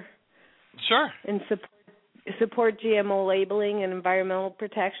takeover? Sure. And support GMO labeling and environmental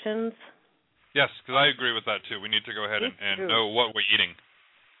protections? Yes, because I agree with that, too. We need to go ahead and know what we're eating.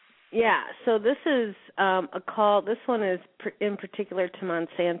 Yeah, so this is a call. This one is in particular to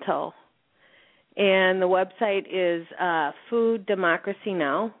Monsanto. And the website is Food Democracy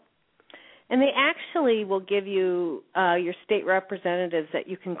Now. And they actually will give you your state representatives that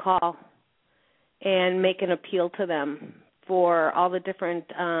you can call and make an appeal to them for all the different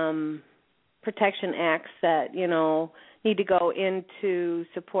protection acts that, need to go into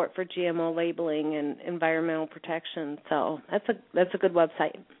support for GMO labeling and environmental protection. So that's a good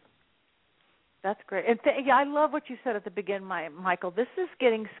website. That's great. And I love what you said at the beginning, Michael. This is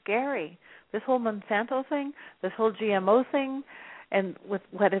getting scary. This whole Monsanto thing, this whole GMO thing, and with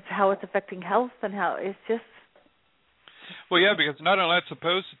how it's affecting health and how it's just. Well, yeah, because not only that,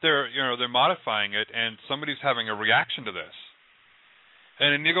 suppose they're modifying it, and somebody's having a reaction to this,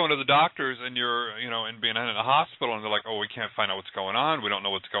 and then you go into the doctors and you're and being in a hospital, and they're like, oh, we can't find out what's going on. We don't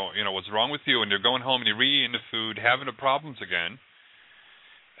know what's wrong with you, and you're going home and you're re-eating the food, having the problems again.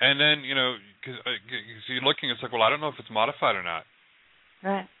 And then, because you're looking, it's like, well, I don't know if it's modified or not.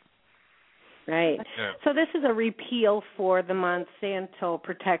 Right. Yeah. So this is a repeal for the Monsanto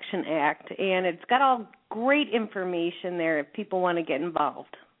Protection Act, and it's got all great information there if people want to get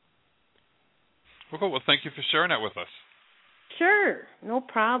involved. Well, cool. Well, thank you for sharing that with us. Sure. No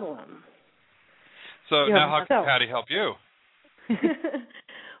problem. So now how can Patti help you?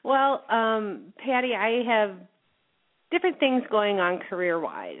 Well, Patti, I have different things going on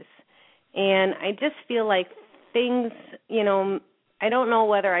career-wise, and I just feel like things, I don't know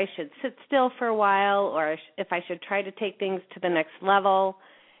whether I should sit still for a while or if I should try to take things to the next level,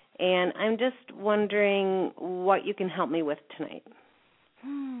 and I'm just wondering what you can help me with tonight.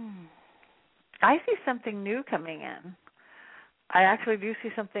 I see something new coming in. I actually do see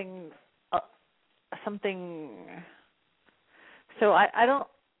something. So I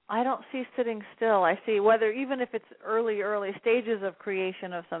don't see sitting still. I see even if it's early stages of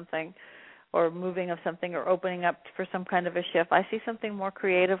creation of something or moving of something or opening up for some kind of a shift, I see something more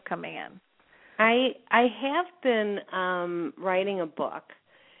creative coming in. I have been writing a book,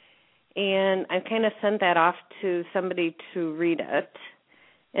 and I kind of sent that off to somebody to read it.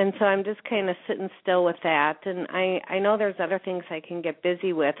 And so I'm just kind of sitting still with that. And I know there's other things I can get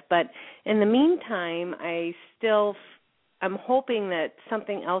busy with, but in the meantime, I'm hoping that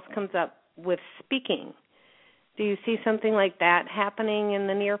something else comes up with speaking. Do you see something like that happening in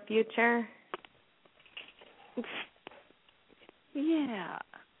the near future? Yeah.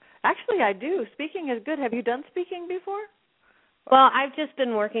 Actually, I do. Speaking is good. Have you done speaking before? Well, I've just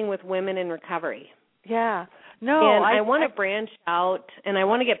been working with women in recovery. Yeah. No, and I want to branch out, and I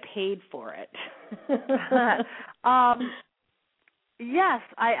want to get paid for it. Yes,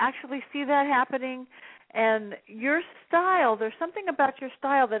 I actually see that happening. And your style, there's something about your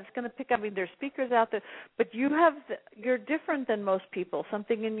style that's going to pick up. I mean, there's speakers out there, but you're different than most people.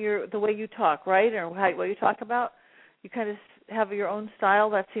 Something in the way you talk, right, or what you talk about. You kind of have your own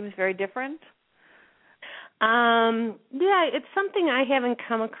style that seems very different. Yeah, it's something I haven't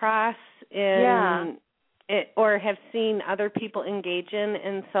come across or have seen other people engage in,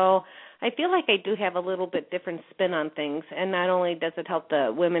 and so I feel like I do have a little bit different spin on things. And not only does it help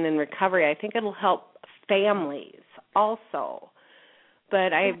the women in recovery, I think it'll help families also.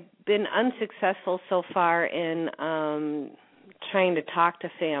 But I've been unsuccessful so far in trying to talk to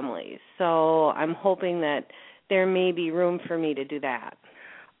families. So I'm hoping that there may be room for me to do that.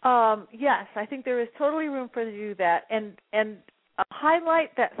 Yes, I think there is totally room for you to do that. And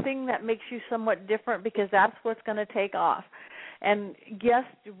highlight that thing that makes you somewhat different, because that's what's going to take off. And yes,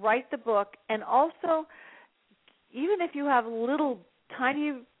 write the book. And also, even if you have little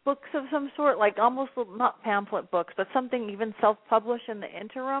tiny books of some sort, like almost not pamphlet books, but something even self-published in the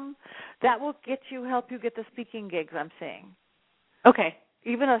interim, that will help you get the speaking gigs I'm seeing. Okay.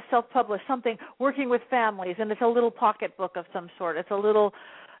 Even a self-published, something working with families, and it's a little pocket book of some sort.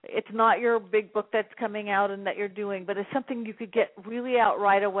 It's not your big book that's coming out and that you're doing, but it's something you could get really out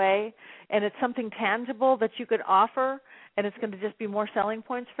right away, and it's something tangible that you could offer, and it's going to just be more selling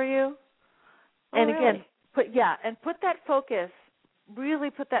points for you. And again, put that focus, really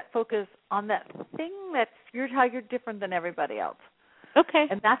put that focus on that thing how you're different than everybody else. Okay.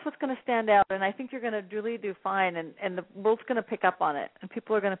 And that's what's going to stand out, and I think you're going to really do fine, and the world's going to pick up on it, and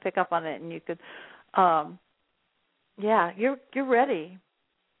people are going to pick up on it, and you could, you're ready.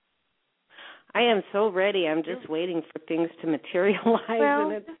 I am so ready. I'm just waiting for things to materialize,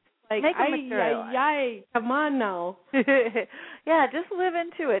 and it's like, come on now. Yeah, just live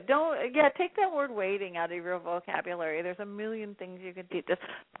into it. Take that word waiting out of your vocabulary. There's a million things you can do. Just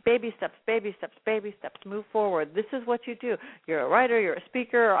baby steps, baby steps, baby steps. Move forward. This is what you do. You're a writer, you're a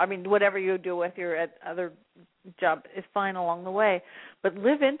speaker. I mean, whatever you do with your other job is fine along the way. But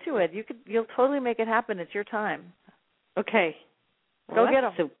live into it. You'll totally make it happen. It's your time. Okay. Go get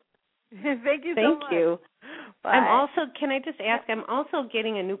them. Thank you so much. Thank you. Bye. Can I just ask, I'm also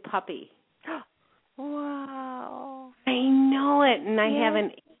getting a new puppy. Wow. I know it, and I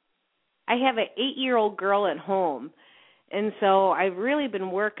have an 8-year-old girl at home, and so I've really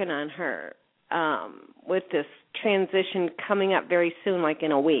been working on her with this transition coming up very soon, like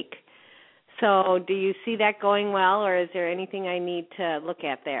in a week. So do you see that going well, or is there anything I need to look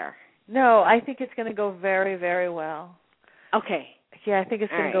at there? No, I think it's going to go very, very well. Okay. Yeah, I think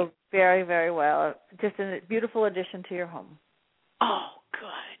it's going to go very, very well. Just a beautiful addition to your home. Oh,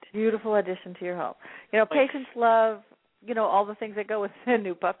 good. Beautiful addition to your home. Patience, love, all the things that go with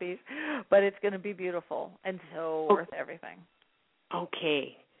new puppies, but it's going to be beautiful and so worth everything.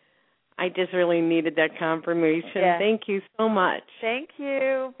 Okay. I just really needed that confirmation. Yeah. Thank you so much. Thank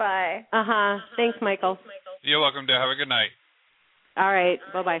you. Bye. Thanks, Michael. You're welcome, dear. Have a good night. All right.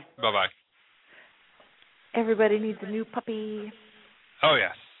 Bye-bye. Bye-bye. Everybody needs a new puppy. Oh,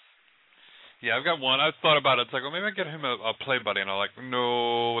 yes. Yeah, I've got one. I've thought about it. It's like, well, maybe I get him a play buddy. And I'm like,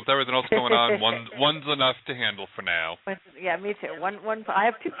 no, with everything else going on, one's enough to handle for now. Yeah, me too. One. I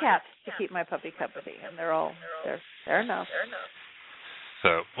have 2 cats to keep my puppy company, and they're enough.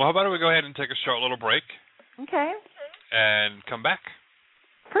 So, well, how about we go ahead and take a short little break? Okay. And come back.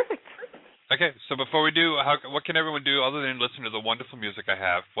 Perfect. Okay, so before we do, what can everyone do other than listen to the wonderful music I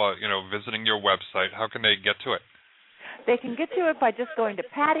have while, visiting your website? How can they get to it? They can get to it by just going to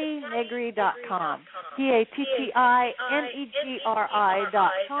PattiNegri.com,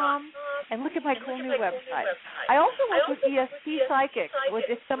 PattiNegri.com, and look at my cool new website. I also work with ESPsychic, which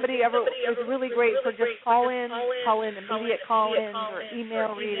if somebody ever is really great for just call-in, immediate call-ins, or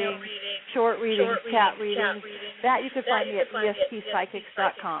email readings, short readings, chat readings. That you can find me at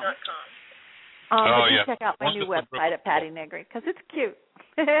ESPsychics.com. Check out my new website at Patti Negri, because it's cute.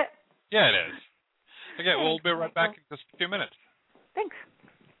 Yeah, it is. Okay, we'll be right back in just a few minutes. Thanks.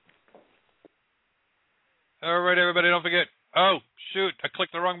 All right, everybody, don't forget. Oh, shoot, I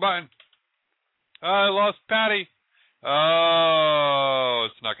clicked the wrong button. I lost Patti. Oh,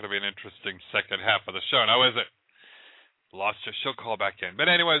 it's not going to be an interesting second half of the show now, is it? Lost her. She'll call back in. But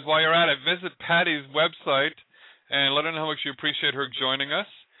anyways, while you're at it, visit Patti's website and let her know how much you appreciate her joining us.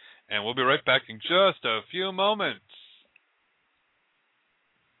 And we'll be right back in just a few moments.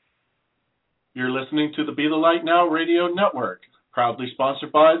 You're listening to the Be the Light Now Radio Network, proudly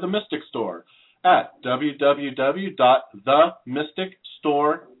sponsored by The Mystic Store at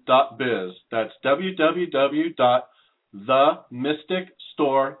www.themysticstore.biz. That's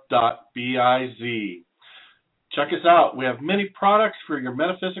www.themysticstore.biz. Check us out. We have many products for your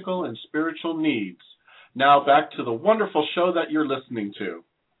metaphysical and spiritual needs. Now back to the wonderful show that you're listening to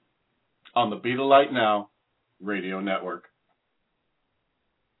on the Be the Light Now Radio Network.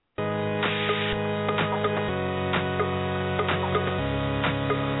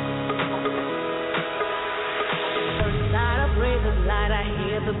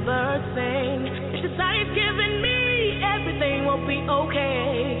 The birds sing. It's the sign giving me everything will be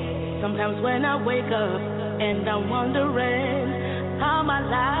okay. Sometimes when I wake up and I'm wondering how my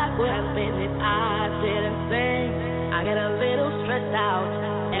life would have been if I didn't sing, I get a little stressed out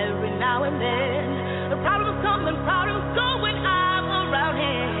every now and then. The problems come and problems go when I'm around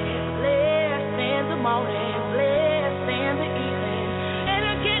here. Blessed in the morning, blessed in the evening, and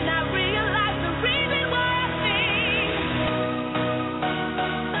again I realize the reason why I sing.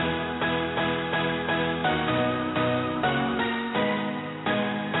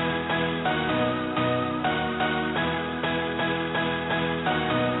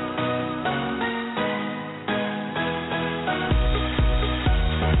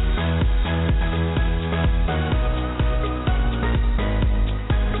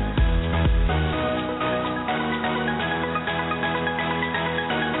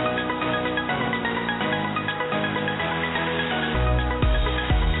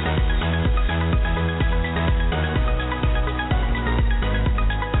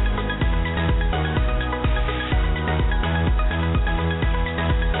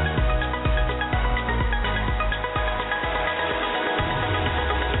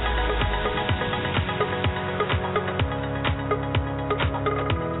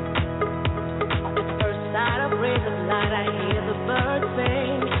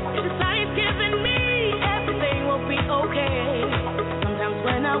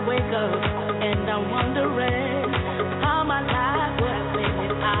 I'm wondering how my life would have been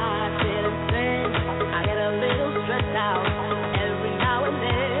if I didn't sing. I get a little stressed out every now and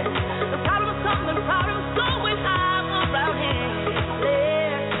then. The problem is something, problems going on around here.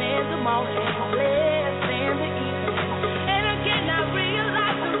 Less in the morning, less in the evening. And again I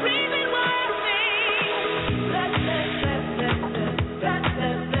realize the reason why I sing. Less, less, less, less, less,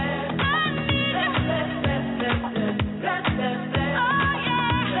 less, less. I need less, less, less, less, less, less, less, less. Oh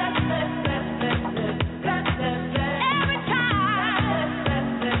yeah. Less, less, less, less, less, less, less, less. Every time. Less, less,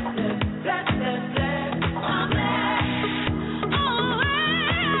 less, less, less, less, less. I'm less. Oh,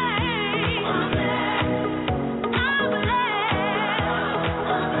 hey. I'm less. I'm less.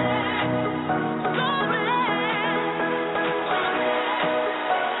 I'm less. So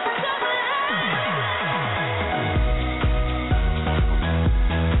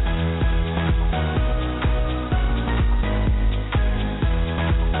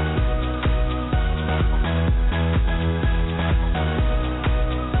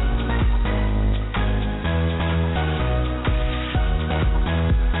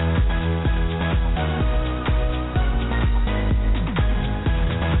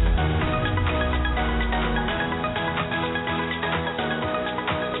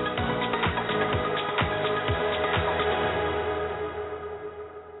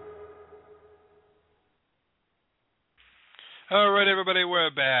All right, everybody, we're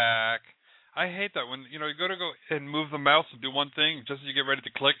back. I hate that when you go to go and move the mouse and do one thing, just as you get ready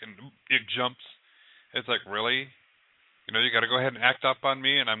to click and it jumps. It's like, really? You got to go ahead and act up on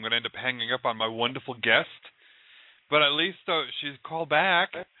me, and I'm going to end up hanging up on my wonderful guest. But at least she's called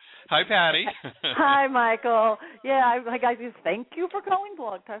back. Hi, Patti. Hi, Michael. Yeah, I just thank you for calling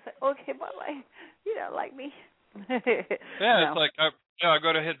Blog Talk. I said, okay, bye-bye. You don't like me. Yeah, no. It's like I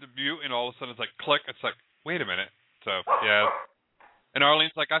go to hit the mute, and all of a sudden it's like click. It's like, wait a minute. So, yeah. And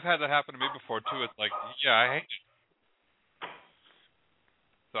Arlene's like, I've had that happen to me before, too. It's like, yeah, I hate it.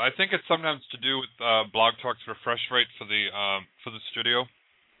 So I think it's sometimes to do with Blog Talk's refresh rate for the studio.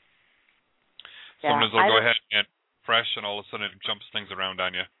 Yeah, sometimes they'll go ahead and fresh, and all of a sudden it jumps things around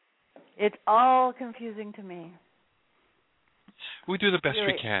on you. It's all confusing to me. We do the best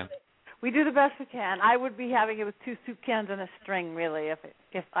we can. We do the best we can. I would be having it with two soup cans and a string, really,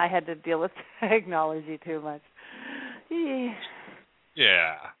 if I had to deal with technology too much.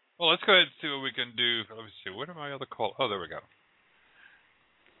 Yeah. Well, let's go ahead and see what we can do. Let me see. What are my other calls? Oh, there we go.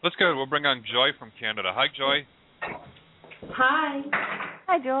 Let's go ahead. We'll bring on Joy from Canada. Hi, Joy. Hi.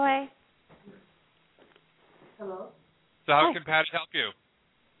 Hi, Joy. Hello. So how can Patti help you?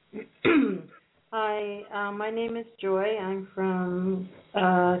 Hi, my name is Joy. I'm from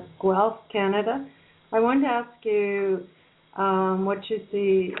Guelph, Canada. I wanted to ask you what you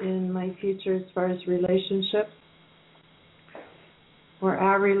see in my future as far as relationship, or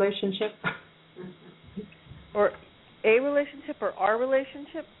our relationship. Or a relationship or our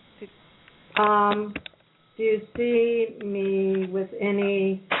relationship? Do you see me with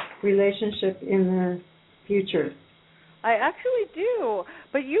any relationship in the future? I actually do,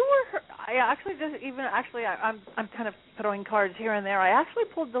 but you were. I'm kind of throwing cards here and there. I actually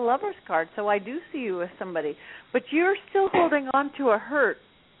pulled the Lover's card, so I do see you as somebody. But you're still holding on to a hurt,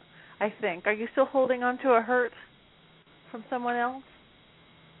 I think. Are you still holding on to a hurt from someone else?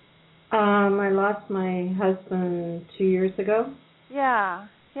 I lost my husband 2 years ago. Yeah.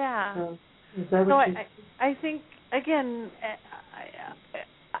 So, is that what you... I think, again,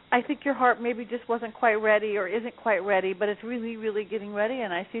 I think your heart maybe just wasn't quite ready or isn't quite ready, but it's really, really getting ready,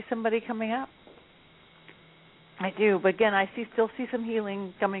 and I see somebody coming up. I do, but again, I still see some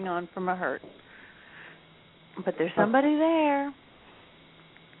healing coming on from a hurt. But there's somebody there.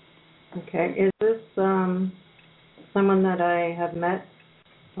 Okay. Is this someone that I have met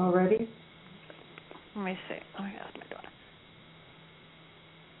already? Let me see. Oh, my God.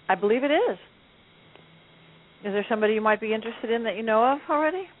 I believe it is. Is there somebody you might be interested in that you know of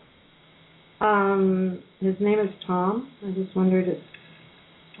already? His name is Tom. I just wondered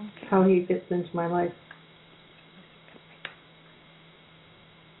how he fits into my life.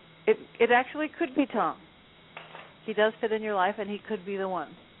 It actually could be Tom. He does fit in your life, and he could be the one.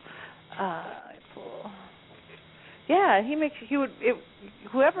 Yeah,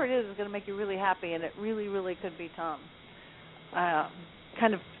 whoever it is going to make you really happy, and it really, really could be Tom.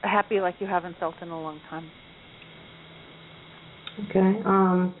 Kind of happy like you haven't felt in a long time. Okay.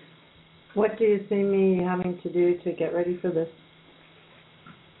 What do you see me having to do to get ready for this?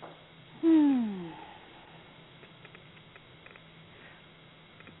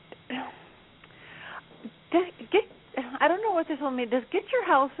 I don't know what this will mean. Does get your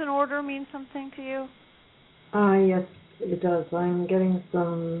house in order mean something to you? Yes, it does. I'm getting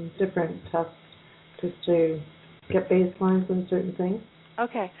some different tests just to get baselines on certain things.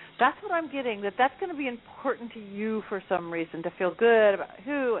 Okay, that's what I'm getting, that's going to be important to you for some reason, to feel good about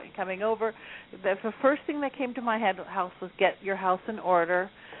who and coming over. The first thing that came to my head house was get your house in order.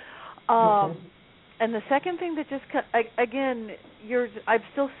 Okay. And the second thing that just again, I'm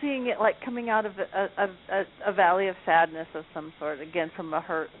still seeing it like coming out of a valley of sadness of some sort, again from a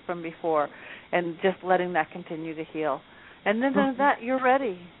hurt from before, and just letting that continue to heal. And then that you're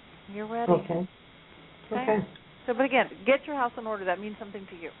ready. You're ready. Okay. So, but again, get your house in order. That means something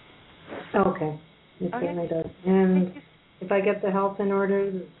to you. Okay. It certainly does. And if I get the health in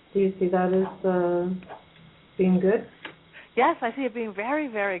order, do you see that as being good? Yes, I see it being very,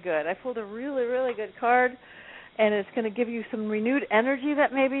 very good. I pulled a really, really good card, and it's going to give you some renewed energy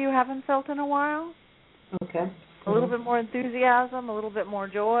that maybe you haven't felt in a while. Okay. A little bit more enthusiasm, a little bit more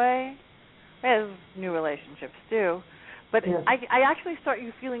joy, as new relationships do. But I actually start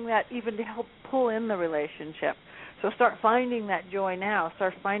you feeling that even to help pull in the relationship. So start finding that joy now.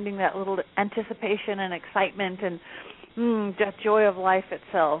 Start finding that little anticipation and excitement and that joy of life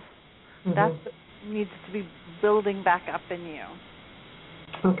itself. Mm-hmm. That's what needs to be building back up in you.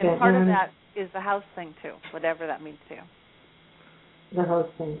 Okay. And part of that is the house thing too, whatever that means to you. The house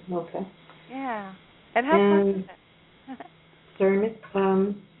thing. Okay. Yeah. And how fun is it? Jeremy,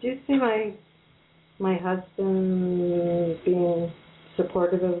 do you see my husband being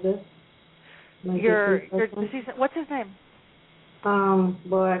supportive of this? Your deceased, what's his name?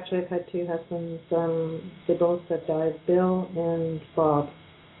 Well, actually, I've had two husbands. They both have died, Bill and Bob.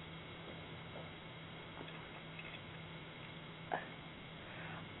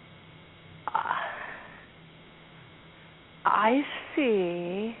 I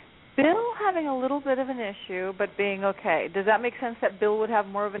see Bill having a little bit of an issue, but being okay. Does that make sense that Bill would have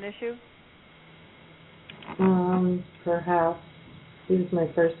more of an issue? Perhaps. He was my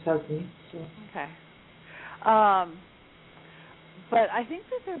first husband. So. Okay. But I think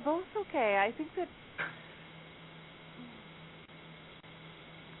that they're both okay. I think that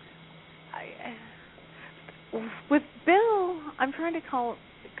with Bill, I'm trying to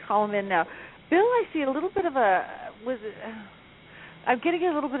call him in now. Bill, I see a little bit of I'm getting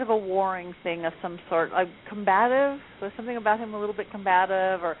a little bit of a warring thing of some sort, like combative. There's something about him a little bit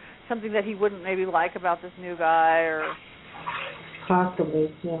combative, or something that he wouldn't maybe like about this new guy, or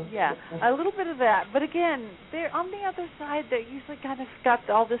possibly, yeah. Yeah, a little bit of that. But again, they're on the other side. They usually kind of got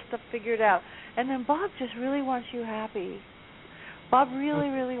all this stuff figured out, and then Bob just really wants you happy. Bob really,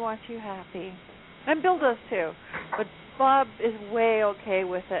 really wants you happy, and Bill does too. But Bob is way okay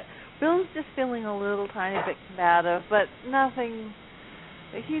with it. Bill's just feeling a little tiny bit combative, but nothing.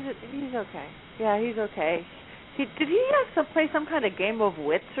 He's okay. Yeah, he's okay. Did he have to play some kind of game of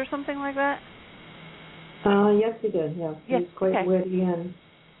wits or something like that? Yes, he did. Yeah, yes, he's quite witty and.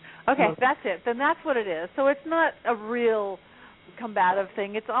 Okay, that's it. Then that's what it is. So it's not a real combative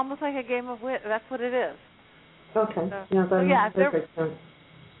thing. It's almost like a game of wit. That's what it is. Okay.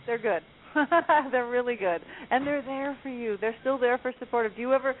 They're good. They're really good, and they're there for you. They're still there for support. Do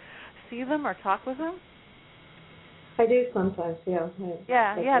you ever see them or talk with them? I do sometimes. Yeah.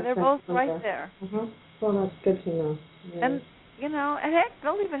 They're both right there. Mm-hmm. Well, that's good to know. Yeah. And and heck,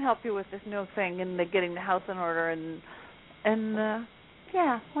 they'll even help you with this new thing and getting the house in order and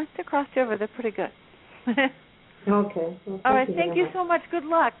once they're crossed over, they're pretty good. Okay. Well, all right. Thank you so much. Good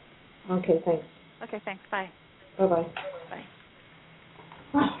luck. Okay. Thanks. Okay. Thanks. Bye. Bye-bye. Bye.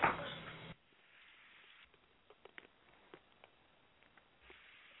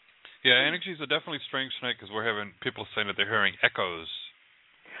 Yeah, energies are definitely strange tonight because we're having people saying that they're hearing echoes.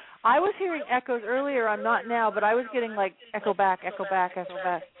 I was hearing echoes earlier. I'm not now, but I was getting like echo back,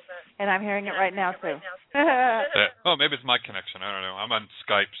 and I'm hearing it right now too. Maybe it's my connection. I don't know. I'm on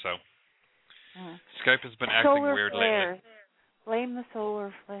Skype, so Skype has been acting weird lately. Blame the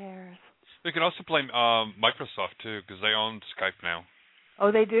solar flares. We can also blame Microsoft too because they own Skype now.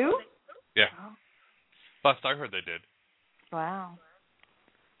 Oh, they do? Yeah. Oh. Last I heard, they did. Wow.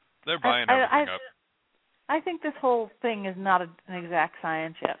 They're buying everything up. I think this whole thing is not an exact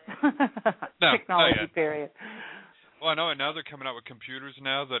science yet. No, Technology, period. Well, I know, and now they're coming out with computers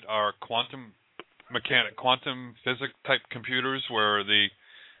now that are quantum physics type computers where the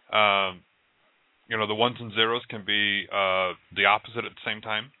the ones and zeros can be the opposite at the same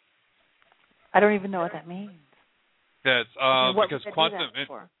time. I don't even know what that means. That's because quantum.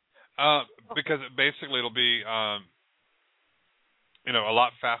 Because basically it'll be a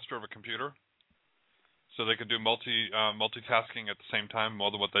lot faster of a computer. So they could do multitasking at the same time,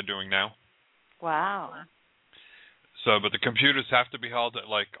 more than what they're doing now. Wow. So, but the computers have to be held at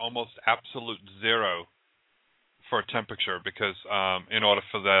like almost absolute zero for a temperature because in order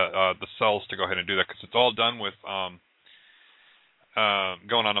for the cells to go ahead and do that, because it's all done with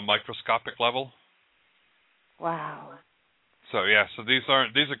going on a microscopic level. Wow. So these are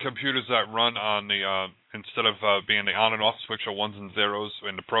computers that run on the instead of being the on and off switch or ones and zeros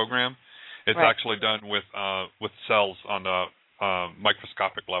in the program, it's actually done with cells on the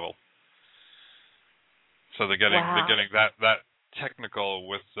microscopic level. So they're getting that technical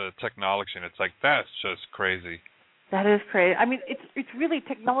with the technology, and it's like that's just crazy. That is crazy. I mean, it's really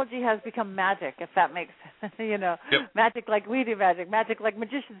technology has become magic, if that makes sense. Magic like we do magic like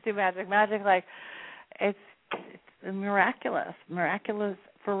magicians do magic like it's miraculous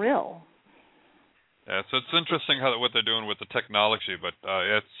for real. Yeah, so it's interesting what they're doing with the technology, but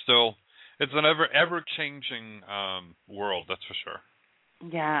it's an ever changing world, that's for sure.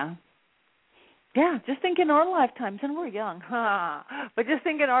 Yeah. Yeah, just think in our lifetimes, and we're young, but just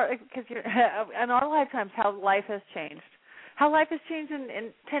think in our lifetimes how life has changed. How life has changed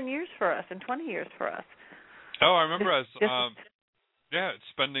in 10 years for us, in 20 years for us. Oh, I remember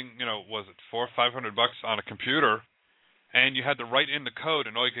spending, was it $400 or $500 on a computer, and you had to write in the code,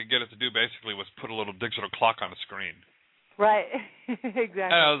 and all you could get it to do basically was put a little digital clock on the screen. Right, exactly.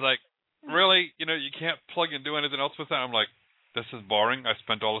 And I was like, really? You can't plug and do anything else with that? I'm like, this is boring. I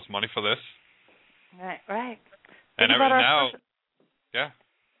spent all this money for this. Right. And now,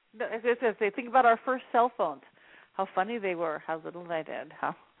 As they think about our first cell phones, how funny they were, how little they did.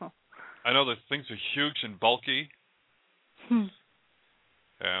 I know those things are huge and bulky.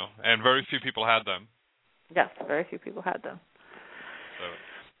 And very few people had them. Yes, very few people had them.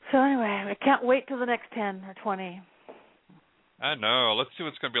 So anyway, I can't wait till the next 10 or 20. I know. Let's see what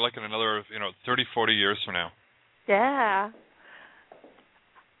it's going to be like in another, 30, 40 years from now. Yeah.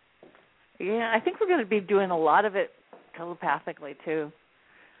 Yeah, I think we're going to be doing a lot of it telepathically, too.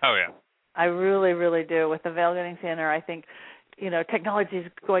 Oh, yeah. I really, really do. With the veil getting thinner, I think, technology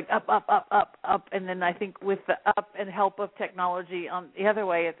is going up, and then I think with the up and help of technology on the other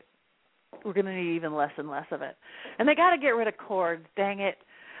way, we're going to need even less and less of it. And they got to get rid of cords, dang it.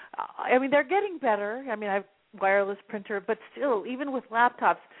 I mean, they're getting better. I mean, I have a wireless printer, but still, even with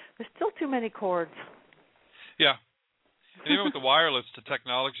laptops, there's still too many cords. Yeah. And even with the wireless, the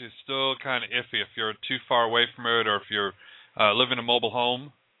technology is still kind of iffy. If you're too far away from it, or if you're live in a mobile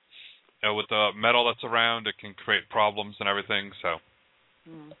home, with the metal that's around, it can create problems and everything. So,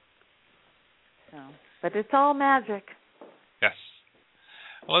 but it's all magic. Yes.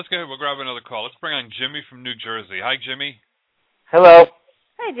 Well, let's go ahead. We'll grab another call. Let's bring on Jimmy from New Jersey. Hi, Jimmy. Hello.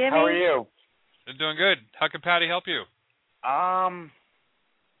 Hey, Jimmy. How are you? I'm doing good. How can Patti help you?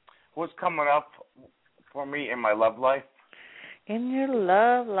 What's coming up for me in my love life? In your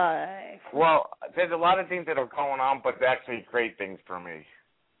love life. Well, there's a lot of things that are going on, but they're actually great things for me.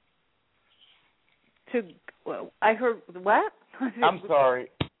 I heard what? I'm sorry.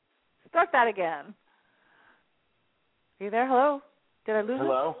 Start that again. Are you there? Hello? Did I lose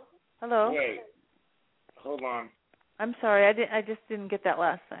Hello? it? Hello? Wait. Hold on. I'm sorry. I just didn't get that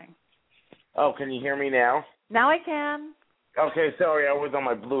last thing. Oh, can you hear me now? Now I can. Okay, sorry. I was on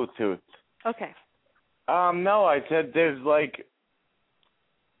my Bluetooth. Okay. No, I said there's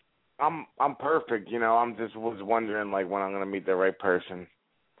I'm perfect, I'm just was wondering when I'm gonna meet the right person.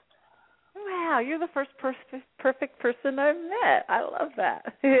 Wow, you're the first perfect person I've met. I love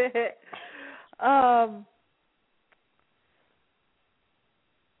that.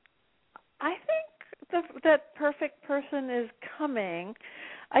 I think that perfect person is coming.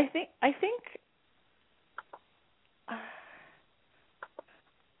 I think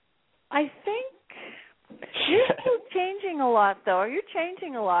you're still changing a lot, though. Are you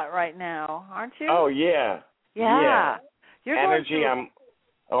changing a lot right now, aren't you? Oh, yeah. Yeah. You're energy,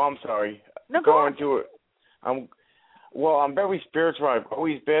 I'm sorry. No, go on. I'm very spiritual. I've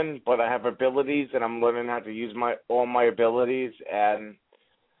always been, but I have abilities, and I'm learning how to use all my abilities. And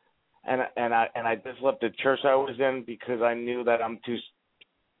I just left the church I was in because I knew that I'm too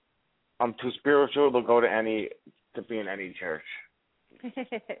spiritual to be in any church.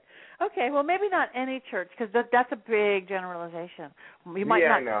 Okay, well, maybe not any church, because that's a big generalization. You might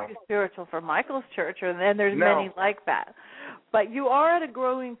not be spiritual for Michael's church, and then there's many like that. But you are at a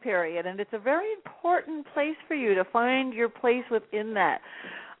growing period, and it's a very important place for you to find your place within that.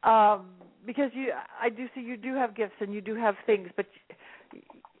 Because I do see you do have gifts and you do have things, but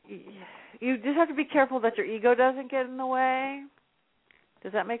you just have to be careful that your ego doesn't get in the way.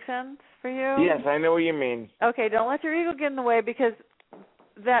 Does that make sense for you? Yes, I know what you mean. Okay, don't let your ego get in the way, because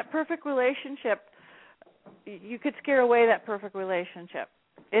that perfect relationship, you could scare away that perfect relationship.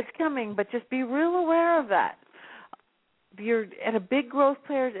 It's coming, but just be real aware of that. you're at a big growth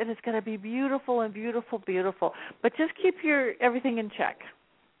place, and it's going to be beautiful and beautiful, beautiful. But just keep everything in check.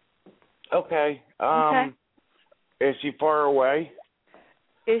 Okay. Okay. Is she far away?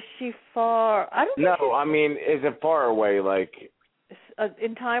 Is she far? I don't know. No, I mean, is it far away, like?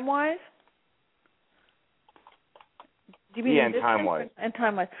 In time-wise? Do you mean in time-wise? In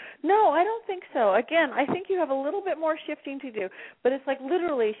time-wise. No, I don't think so. Again, I think you have a little bit more shifting to do, but it's like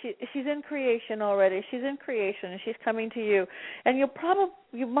literally she's in creation already. She's in creation, and she's coming to you. And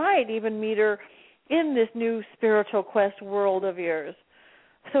you might even meet her in this new spiritual quest world of yours.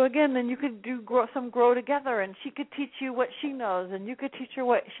 So again, then you could grow together, and she could teach you what she knows, and you could teach her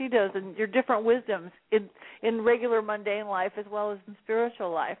what she does, and your different wisdoms in regular mundane life as well as in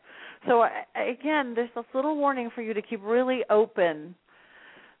spiritual life. So again, there's this little warning for you to keep really open.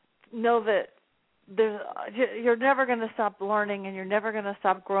 Know that you're never going to stop learning, and you're never going to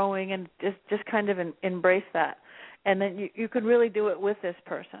stop growing, and just kind of embrace that. And then you can really do it with this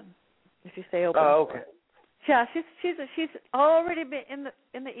person if you stay open. Oh, okay. Yeah, she's already been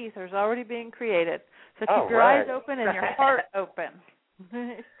in the ethers, already being created. So keep your right. eyes open and your heart open.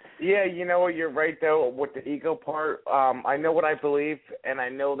 Yeah, you know what? You're right though with the ego part. I know what I believe, and I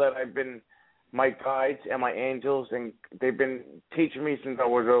know that my guides and my angels, and they've been teaching me since I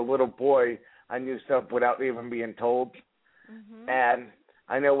was a little boy. I knew stuff without even being told, and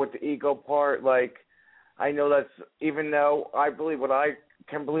I know with the ego part, like I know that's even though I believe what I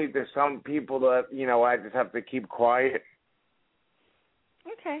can believe, there's some people that, I just have to keep quiet.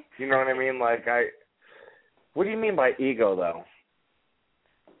 Okay. You know what I mean? Like, what do you mean by ego, though?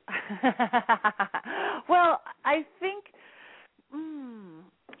 Well, I think,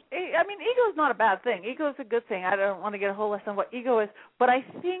 ego is not a bad thing. Ego is a good thing. I don't want to get a whole lesson on what ego is, but I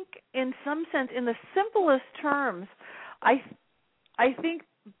think in some sense, in the simplest terms, I think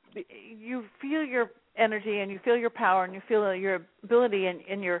you feel your energy and you feel your power and you feel your ability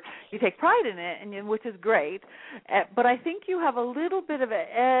and you take pride in it, and which is great. But I think you have a little bit of an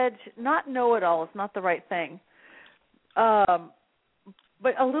edge. Not know-it-all is not the right thing,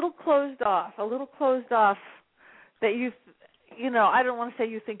 but a little closed off. That I don't want to say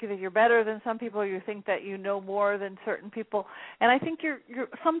you think that you're better than some people, or you think that you know more than certain people, and I think you're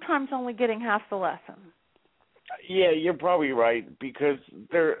sometimes only getting half the lesson. Yeah, you're probably right because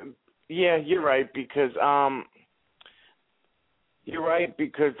you're right because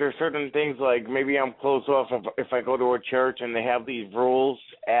there's certain things like maybe I'm closed off if I go to a church and they have these rules,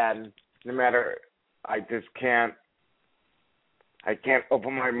 and no matter I can't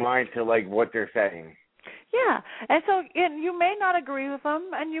open my mind to like what they're saying. Yeah, and so you may not agree with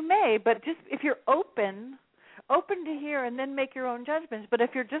them, and you may, but just if you're open to hear and then make your own judgments. But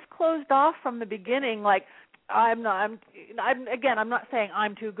if you're just closed off from the beginning, like I'm not saying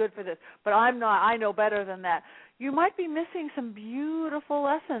I'm too good for this, but I'm not. I know better than that. You might be missing some beautiful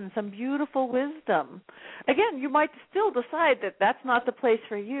lessons, some beautiful wisdom. Again, you might still decide that that's not the place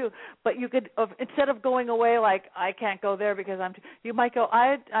for you, but you could, instead of going away like I can't go there because you might go,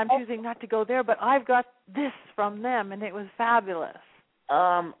 I'm choosing not to go there, but I've got this from them, and it was fabulous.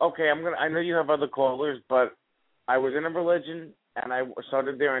 Okay, I know you have other callers, but I was in a religion, and I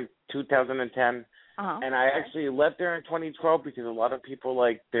started there in 2010. And I actually left there in 2012 because a lot of people,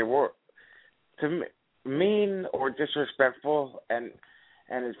 they were mean or disrespectful, and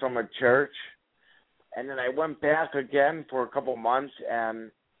it's from a church. And then I went back again for a couple months,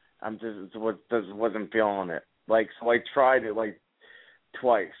 and I just wasn't feeling it. So I tried it,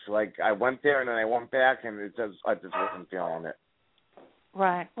 twice. I went there, and then I went back, and I just wasn't feeling it.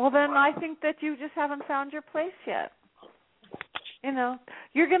 Right. Well, then I think that you just haven't found your place yet.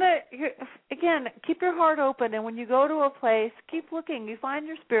 You're again, keep your heart open, and when you go to a place, keep looking. You find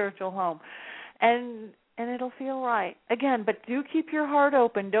your spiritual home, and it'll feel right. Again, but do keep your heart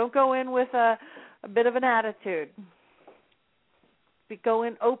open. Don't go in with a bit of an attitude. Go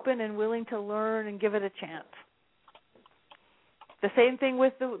in open and willing to learn and give it a chance. The same thing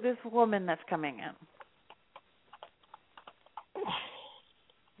with this woman that's coming in.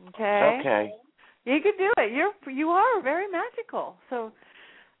 Okay? Okay. You can do it. You are very magical, so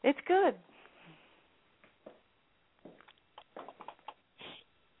it's good.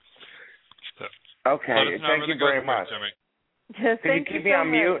 Okay. Thank you very much. Yes, Can you keep me on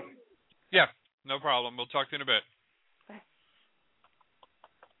mute? Yeah, no problem. We'll talk to you in a bit. Bye.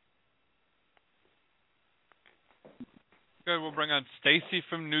 Good. We'll bring on Stacy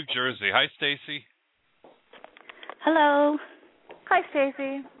from New Jersey. Hi, Stacy. Hello. Hi,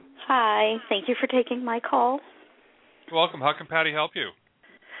 Stacy. Hi. Thank you for taking my call. You're welcome. How can Patti help you?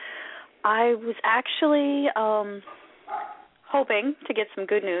 I was actually hoping to get some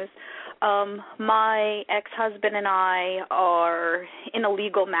good news. My ex-husband and I are in a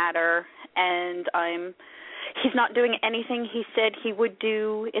legal matter, and he's not doing anything he said he would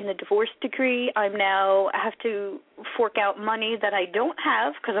do in the divorce decree. I have to fork out money that I don't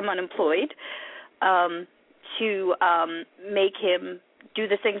have because I'm unemployed to make him do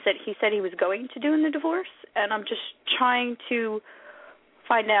the things that he said he was going to do in the divorce, and I'm just trying to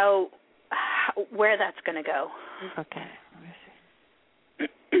find out where that's going to go. Okay. Let me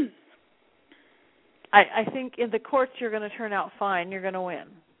see. I think in the courts you're going to turn out fine. You're going to win.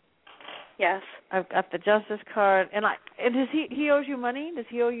 Yes. I've got the justice card, and does he owes you money? Does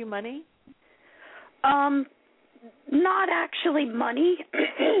he owe you money? Not actually money.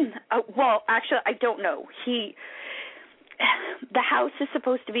 Well, actually, I don't know. The house is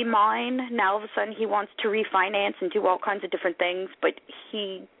supposed to be mine. Now, all of a sudden, he wants to refinance and do all kinds of different things, but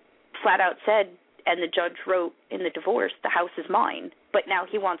he flat out said, and the judge wrote in the divorce, the house is mine. But now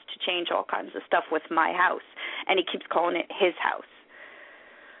he wants to change all kinds of stuff with my house, and he keeps calling it his house.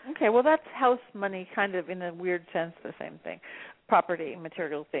 Okay, well, that's house money, kind of in a weird sense, the same thing, property,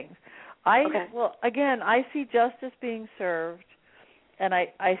 material things. Well, again, I see justice being served, and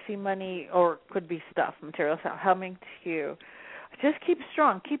I see money, or could be stuff, material stuff, coming to you. Just keep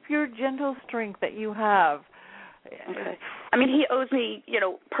strong. Keep your gentle strength that you have. Okay. I mean, he owes me,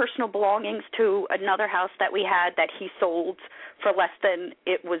 personal belongings to another house that we had that he sold for less than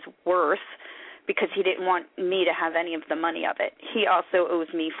it was worth because he didn't want me to have any of the money of it. He also owes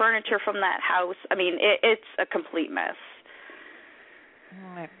me furniture from that house. I mean, it's a complete mess.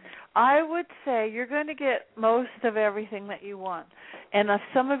 All right. I would say you're going to get most of everything that you want. And if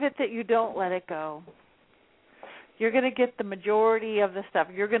some of it that you don't, let it go. You're going to get the majority of the stuff.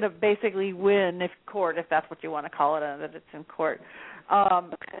 You're going to basically win if that's what you want to call it, that it's in court.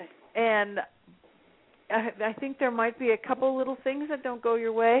 Okay. And I think there might be a couple little things that don't go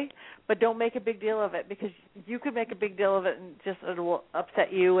your way, but don't make a big deal of it, because you could make a big deal of it and just it will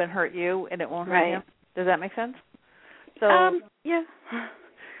upset you and hurt you, and it won't hurt him. Does that make sense? So yeah.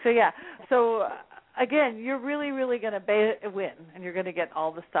 So again, you're really, really going to win, and you're going to get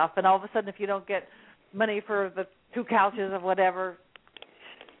all the stuff. And all of a sudden, if you don't get money for the 2 couches of whatever,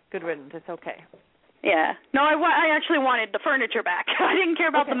 good riddance. It's okay. Yeah. No, I actually wanted the furniture back. I didn't care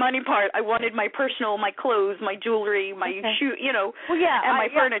about the money part. I wanted my clothes, my jewelry, my shoe, and my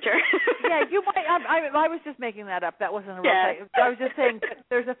furniture. You might. I was just making that up. That wasn't a real thing. I was just saying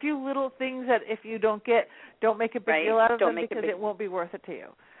there's a few little things that if you don't get, don't make a big deal out of them, because it won't be worth it to you.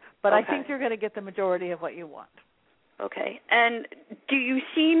 But I think you're going to get the majority of what you want. Okay. And do you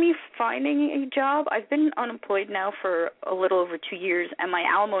see me finding a job? I've been unemployed now for a little over 2 years, and my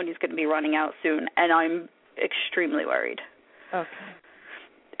alimony is going to be running out soon, and I'm extremely worried. Okay.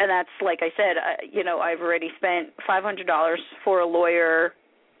 And that's, like I said, I've already spent $500 for a lawyer,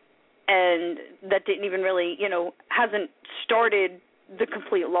 and that didn't even really, hasn't started the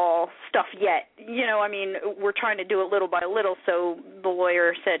complete law stuff yet. We're trying to do it little by little, so the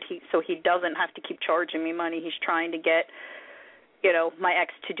lawyer said he doesn't have to keep charging me money. He's trying to get, my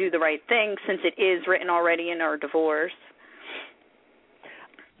ex to do the right thing, since it is written already in our divorce.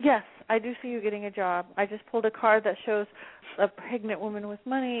 Yes, I do see you getting a job. I just pulled a card that shows a pregnant woman with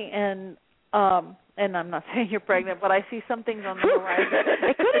money, and I'm not saying you're pregnant, but I see some things on the horizon.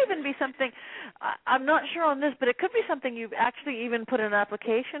 It could even be something, I'm not sure on this, but it could be something you've actually even put an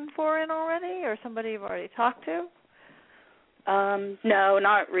application for in already, or somebody you've already talked to? No,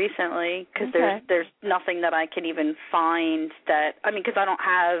 not recently, because there's nothing that I can even find that, because I don't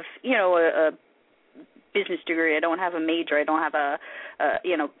have, a business degree, I don't have a major, I don't have a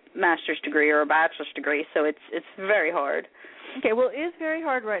master's degree or a bachelor's degree, so it's very hard. Okay, well, it is very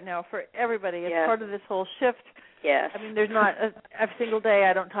hard right now for everybody. It's part of this whole shift. Yes. There's not a single day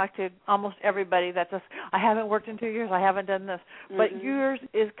I don't talk to almost everybody that says, I haven't worked in 2 years, I haven't done this. Mm-hmm. But yours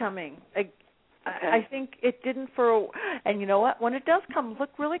is coming. I think it didn't and you know what? When it does come, look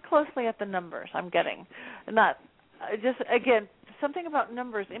really closely at the numbers I'm getting. Again, something about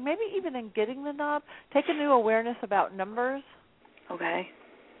numbers, and maybe even in getting the knob, take a new awareness about numbers. Okay.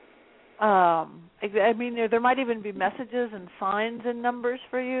 There might even be messages and signs in numbers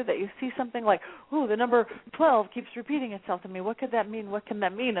for you that you see something like, ooh, the number 12 keeps repeating itself to me. What could that mean? What can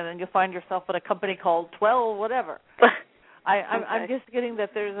that mean? And then you'll find yourself at a company called 12 whatever. I'm just getting that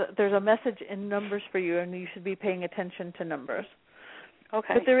there's a message in numbers for you, and you should be paying attention to numbers.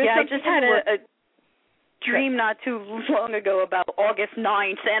 Okay. But there is I just had a dream not too long ago about August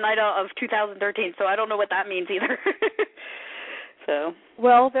 9th of 2013, so I don't know what that means either. So.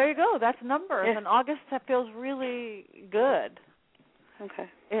 Well, there you go. That's numbers. And August, that feels really good. Okay.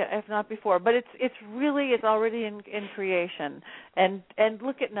 If not before, but it's already in creation, and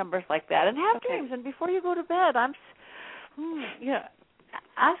look at numbers like that, and have dreams. And before you go to bed,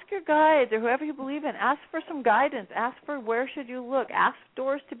 ask your guides or whoever you believe in. Ask for some guidance. Ask for where should you look. Ask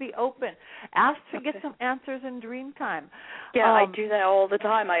doors to be open. Ask to get some answers in dream time. Yeah, I do that all the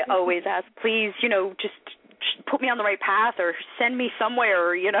time. I always ask, please, just put me on the right path, or send me somewhere,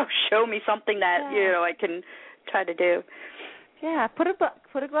 or show me something that I can try to do. Yeah, put a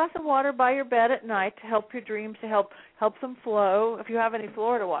glass of water by your bed at night to help your dreams, to help them flow. If you have any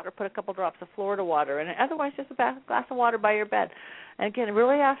Florida water, put a couple drops of Florida water in it. Otherwise, just a glass of water by your bed. And again,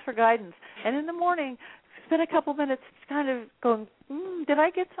 really ask for guidance. And in the morning, spend a couple minutes kind of going, did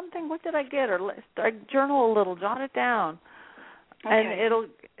I get something? What did I get? Or journal a little, jot it down. Okay. And it'll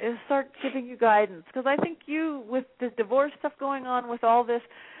start giving you guidance. Because I think you, with the divorce stuff going on, with all this,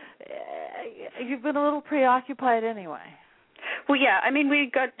 you've been a little preoccupied anyway. Well, yeah. I mean, we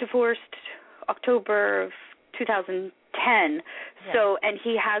got divorced October of 2010. Yeah. So, and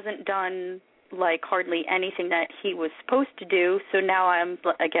he hasn't done hardly anything that he was supposed to do. So now I'm,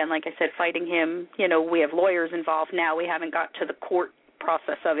 again, like I said, fighting him. We have lawyers involved now. We haven't got to the court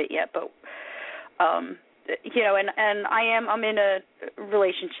process of it yet, but and I'm in a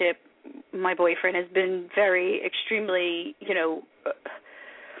relationship. My boyfriend has been very extremely,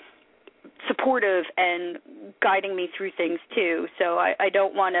 supportive and guiding me through things too. So I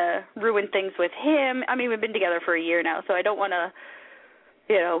don't want to ruin things with him. I mean, we've been together for a year now, so I don't want to,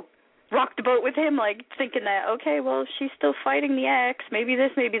 rock the boat with him, thinking that, okay, well, she's still fighting the ex, maybe this,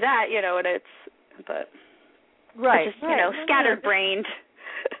 maybe that, but right, just, scatterbrained.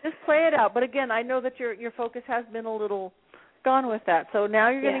 Just play it out. But again, I know that your focus has been a little gone with that. So now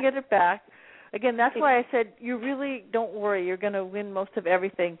you're going to get it back. Again, that's why I said you really don't worry. You're going to win most of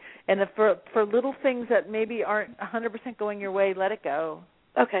everything. And for little things that maybe aren't 100% going your way, let it go.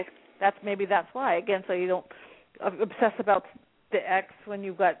 Okay. That's why. Again, so you don't obsess about the ex when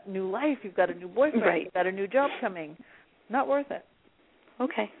you've got new life, you've got a new boyfriend, right. You've got a new job coming. Not worth it.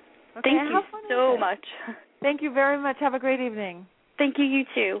 Okay. Thank you so much. Thank you very much. Have a great evening. Thank you. You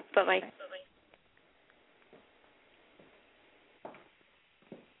too. Bye-bye.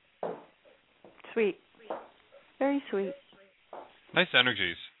 Sweet. Very sweet. Nice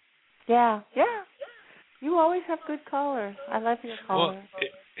energies. Yeah. You always have good callers. I love your callers. Well,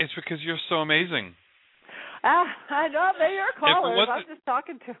 it's because you're so amazing. I know they're your callers. I'm just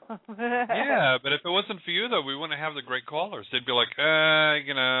talking to them. Yeah, but if it wasn't for you, though, we wouldn't have the great callers. They'd be like,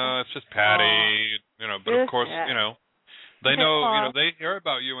 it's just Patti, But of course, they know, they hear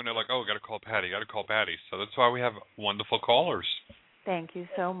about you and they're like, oh, got to call Patti. So that's why we have wonderful callers. Thank you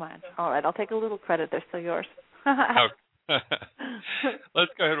so much. All right, I'll take a little credit. They're still yours. Let's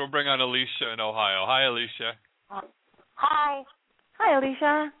go ahead. We'll bring on Alicia in Ohio. Hi, Alicia. Hi. Hi,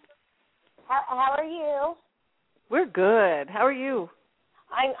 Alicia. How are you? We're good. How are you?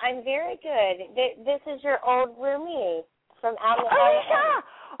 I'm very good. This is your old roomie from out of Alicia!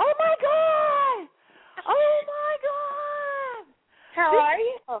 Oh my God! How are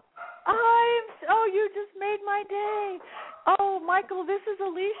you? You just made my day. Oh, Michael, this is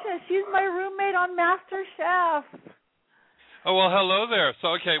Alicia. She's my roommate on MasterChef. Oh, well, hello there. So,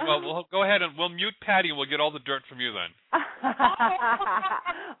 okay, well, we'll go ahead and we'll mute Patti and we'll get all the dirt from you then.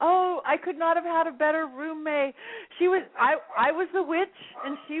 Oh, I could not have had a better roommate. I was the witch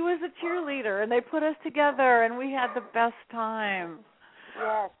and she was a cheerleader, and they put us together and we had the best time.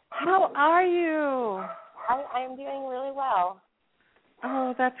 Yes. How are you? I'm doing really well.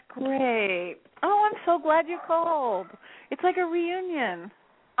 Oh, that's great. Oh, I'm so glad you called. It's like a reunion.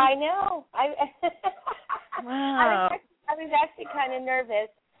 I know. Wow. I was actually kind of nervous,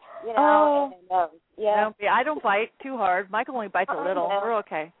 Oh. And, I don't bite too hard. Michael only bites a little. We're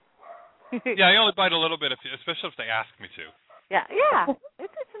okay. Yeah, I only bite a little bit, especially if they ask me to. Yeah.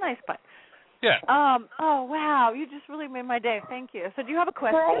 It's a nice bite. Yeah. Oh, wow. You just really made my day. Thank you. So do you have a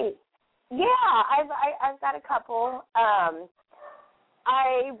question? Great. Yeah, I've got a couple.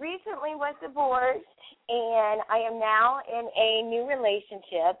 I recently was divorced, and I am now in a new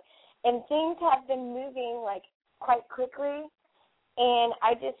relationship, and things have been moving, quite quickly, and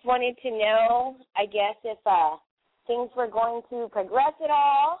I just wanted to know, I guess, if things were going to progress at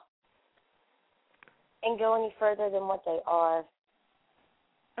all and go any further than what they are.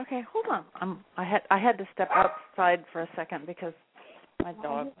 Okay, hold on. I had to step outside for a second because my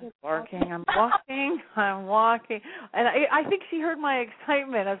dog was barking. I'm walking, and I think she heard my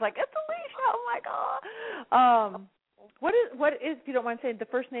excitement. I was like, "It's Alicia! Oh my God!" What is, if you don't mind saying, the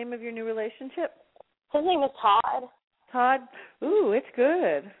first name of your new relationship? His name is Todd. Todd? Ooh, it's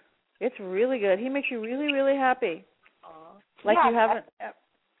good. It's really good. He makes you really, really happy. Like you haven't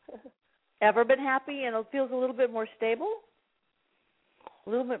ever been happy, and it feels a little bit more stable, a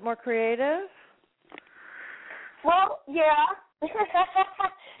little bit more creative. Well, yeah.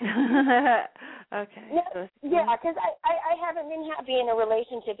 Okay. Yeah, because I haven't been happy in a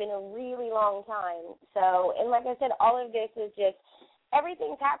relationship in a really long time. So, and like I said, all of this is just,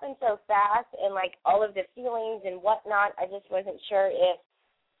 everything's happened so fast, and like all of the feelings and whatnot, I just wasn't sure if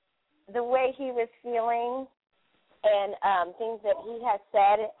the way he was feeling and things that he has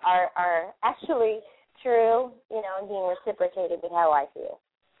said are actually true, you know, and being reciprocated with how I feel.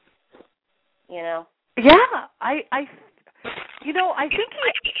 You know? Yeah, I think I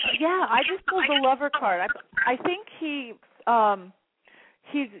just pulled the Lover card. I think he's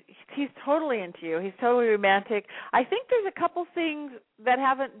totally into you. He's totally romantic. I think there's a couple things that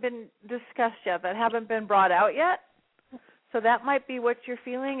haven't been discussed yet, that haven't been brought out yet. So that might be what you're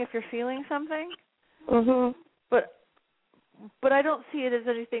feeling, if you're feeling something. Mhm. But I don't see it as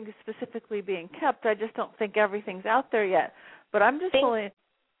anything specifically being kept. I just don't think everything's out there yet. But I'm just pulling.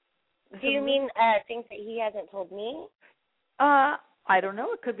 Do you mean things that he hasn't told me? I don't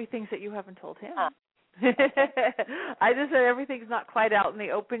know. It could be things that you haven't told him. I just said everything's not quite out in the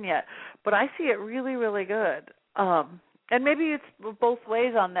open yet, but I see it really, really good. And maybe it's both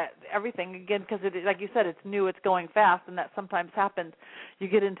ways on that, everything, again, because, like you said, it's new, it's going fast, and that sometimes happens. You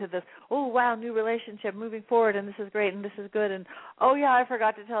get into this, oh, wow, new relationship, moving forward, and this is great, and this is good, and, oh, yeah, I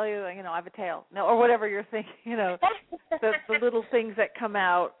forgot to tell you, I have a tail, or whatever you're thinking, the little things that come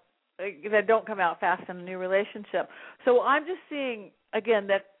out, that don't come out fast in a new relationship. So I'm just seeing, again,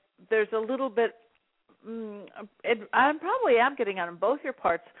 that there's a little bit, I probably am getting on both your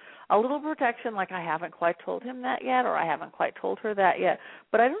parts, a little protection, like I haven't quite told him that yet, or I haven't quite told her that yet.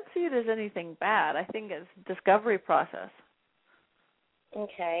 But I don't see it as anything bad. I think it's a discovery process.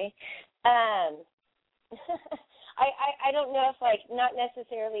 Okay. I don't know if, like, not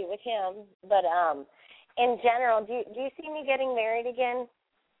necessarily with him, but in general, do you see me getting married again?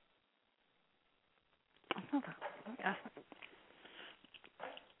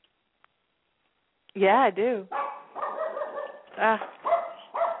 Yeah, I do.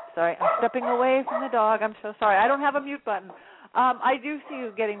 Sorry, I'm stepping away from the dog. I'm so sorry. I don't have a mute button. I do see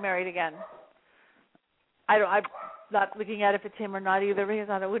you getting married again. I'm not looking at if it's him or not either, because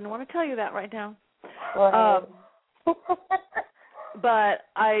I wouldn't want to tell you that right now. But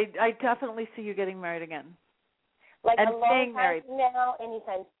I definitely see you getting married again. Like and a long staying time married. from now,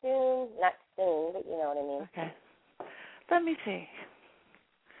 anytime soon. Not soon, but you know what I mean. Okay. Let me see.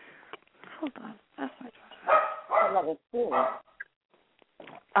 Hold on. That's my daughter. Let me see.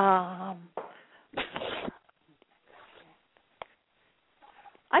 I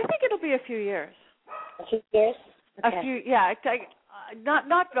think it'll be a few years. A few years? Okay. A few, yeah.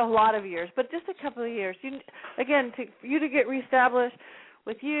 Not a lot of years, but just a couple of years. For you to get reestablished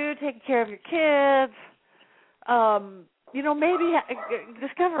with you, taking care of your kids, maybe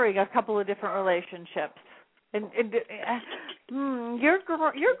discovering a couple of different relationships. And you're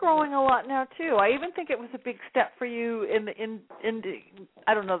growing a lot now too. I even think it was a big step for you in the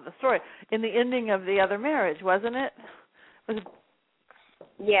I don't know the story, in the ending of the other marriage, wasn't it?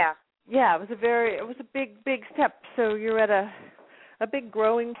 Yeah. Yeah, it was a big step. So you're at a big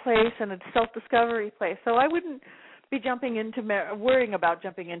growing place and a self-discovery place. So I wouldn't be worrying about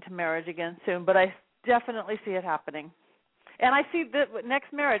jumping into marriage again soon, but I definitely see it happening. And I see the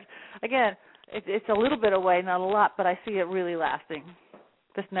next marriage, again, it's a little bit away, not a lot, but I see it really lasting.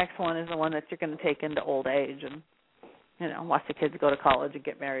 This next one is the one that you're going to take into old age and, watch the kids go to college and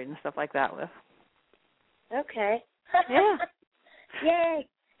get married and stuff like that with. Okay. Yeah. Yay.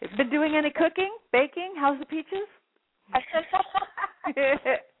 Been doing any cooking, baking? How's the peaches?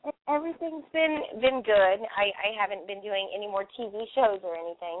 Everything's been good. I haven't been doing any more TV shows or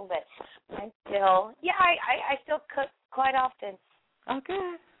anything, but I still cook quite often.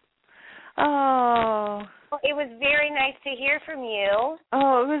 Okay. Oh. Well, it was very nice to hear from you.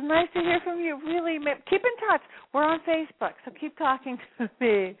 Oh, it was nice to hear from you. Really, keep in touch. We're on Facebook, so keep talking to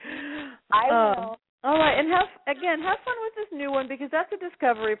me. I will. All right, and have fun with this new one, because that's a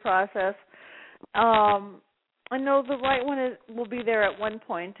discovery process. I know the right one will be there at one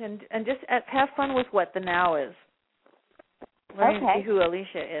point, and just have fun with what the now is. Learning to see who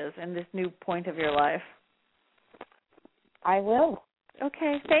Alicia is in this new point of your life. I will.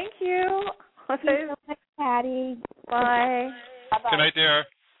 Okay, thank you. Thank you so much, Patti. Bye. Bye-bye. Good night, dear.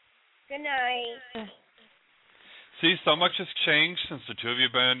 Good night. See, so much has changed since the two of you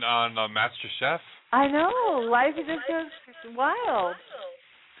have been on Master Chef. I know. Life is just wild.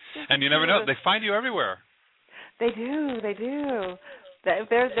 And you never know. They find you everywhere. They do. There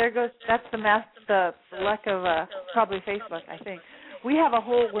goes. That's the luck of probably Facebook, I think. We have a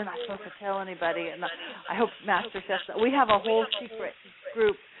whole, we're not supposed to tell anybody, and I hope Master Chefs, we have a whole secret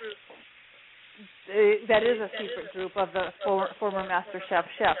group that is a secret group of the former Master Chefs.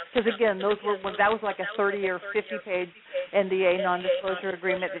 Because again, that was like a 30 or 50-page NDA, non-disclosure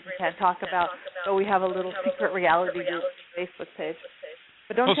agreement that you can't talk about. So we have a little secret reality group Facebook page.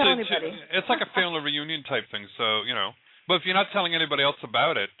 But don't tell anybody. It's like a family reunion type thing, so, But if you're not telling anybody else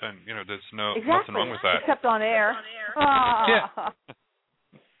about it, then, there's nothing wrong with that. Except on air. Yeah.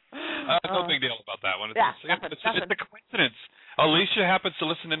 No big deal about that one. It's just a coincidence. Alicia happens to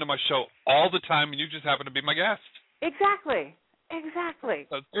listen into my show all the time, and you just happen to be my guest. Exactly.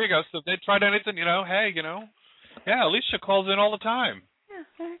 So there you go. So if they tried anything, hey, yeah, Alicia calls in all the time.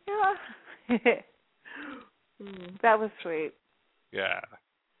 Yeah. That was sweet. Yeah.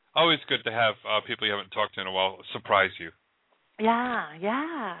 Always good to have people you haven't talked to in a while surprise you. Yeah.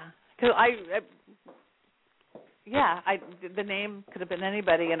 Because the name could have been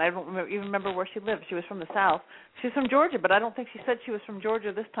anybody, and I don't even remember where she lived. She was from the South. She's from Georgia, but I don't think she said she was from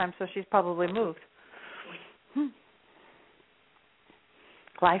Georgia this time, so she's probably moved.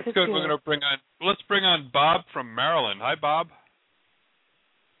 Life is good. We're going to let's bring on Bob from Maryland. Hi, Bob.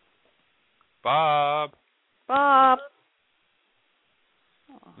 Bob.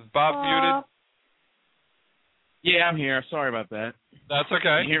 Is Bob muted? Yeah, I'm here. Sorry about that. That's okay.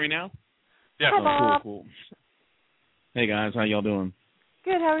 Can you hear me now? Yeah. Hi, Bob. Cool. Hey, guys. How y'all doing?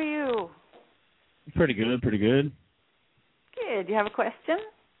 Good. How are you? Pretty good. Good. You have a question?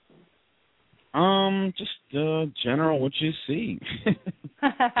 Just general what you see.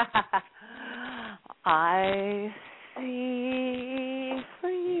 I see for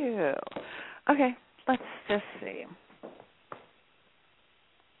you. Okay, let's just see.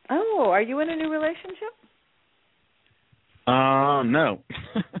 Oh, are you in a new relationship? No.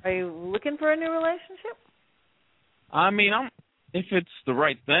 Are you looking for a new relationship? I mean, if it's the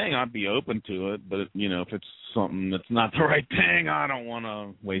right thing, I'd be open to it. But if it's something that's not the right thing, I don't want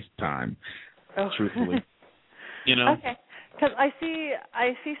to waste time. Truthfully, Okay, because I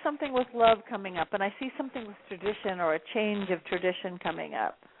see something with love coming up, and I see something with tradition or a change of tradition coming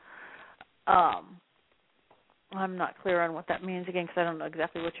up. I'm not clear on what that means again because I don't know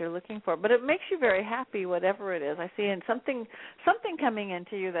exactly what you're looking for, but it makes you very happy, whatever it is. I see something coming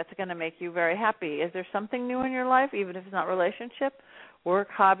into you that's going to make you very happy. Is there something new in your life, even if it's not relationship, work,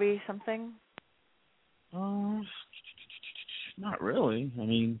 hobby, something? Not really. I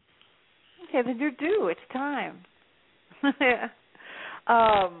mean. Okay, then you're due. It's time.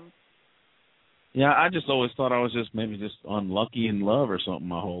 Yeah, I just always thought I was just unlucky in love or something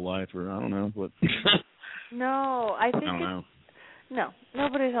my whole life, or I don't know. But no, I don't know. No,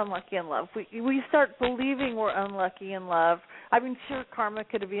 nobody's unlucky in love. We start believing we're unlucky in love. I mean, sure, karma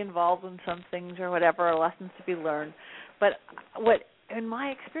could be involved in some things or whatever, or lessons to be learned. But in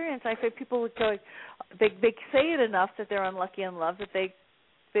my experience, I think people would go, they say it enough that they're unlucky in love that they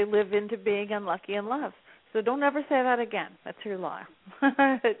live into being unlucky in love. So don't ever say that again. That's your lie.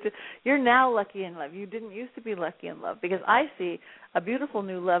 You're now lucky in love. You didn't used to be lucky in love, because I see a beautiful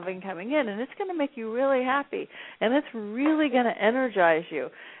new loving coming in, and it's going to make you really happy, and it's really going to energize you,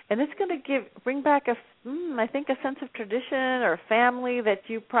 and it's going to bring back I think a sense of tradition or family that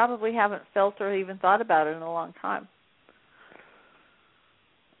you probably haven't felt or even thought about in a long time.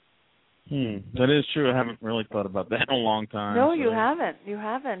 That is true. I haven't really thought about that in a long time. No, you haven't. You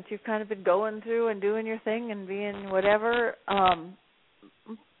haven't. You've kind of been going through and doing your thing and being whatever.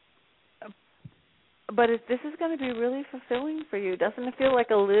 But this is going to be really fulfilling for you. Doesn't it feel like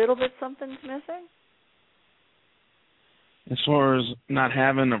a little bit something's missing? As far as not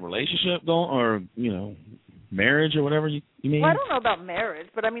having a relationship going, or marriage or whatever you mean? Well, I don't know about marriage,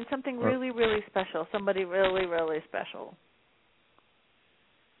 but I mean something really, really special. Somebody really, really special.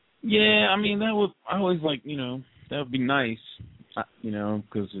 Yeah, I mean I always that would be nice,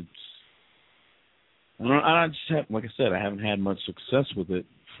 because it's. I just have, like I said, I haven't had much success with it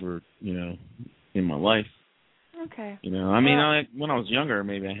for in my life. Okay. I mean, when I was younger,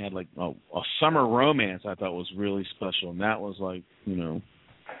 maybe I had a summer romance I thought was really special, and that was a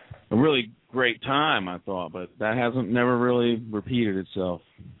really great time, I thought, but that never really repeated itself.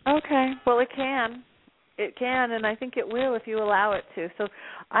 Okay, well it can. It can, and I think it will if you allow it to. So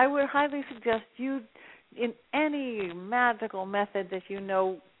I would highly suggest you, in any magical method that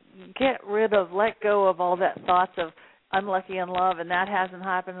let go of all that thoughts of unlucky in love, and that hasn't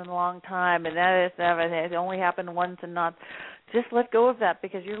happened in a long time, and it only happened once, and not. Just let go of that,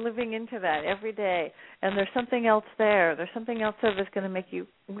 because you're living into that every day, and there's something else there. There's something else there that's going to make you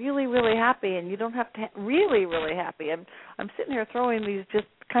really, really happy, and you don't have to really, really happy. I'm sitting here throwing these just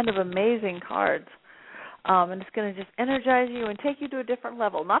kind of amazing cards. And it's going to just energize you and take you to a different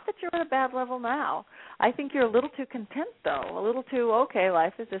level. Not that you're at a bad level now. I think you're a little too content, though. A little too, okay,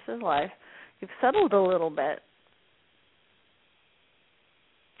 this is life. You've settled a little bit.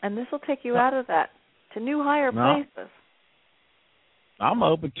 And this will take you out of that to new, higher places. I'm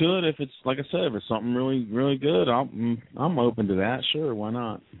open to it if it's, like I said, if it's something really, really good. I'm open to that. Sure, why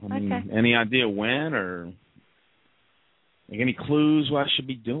not? I mean, any idea when or any clues what I should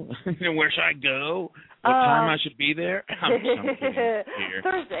be doing? Where should I go? What time I should be there? I'm kidding here.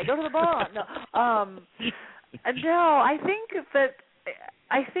 Thursday, go to the bar. No, I think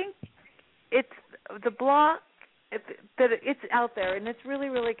it's the block. That it's out there, and it's really,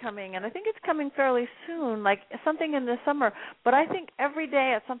 really coming. And I think it's coming fairly soon, like something in the summer. But I think every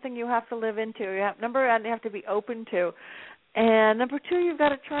day it's something you have to live into. You have to be open to. And number two, you've got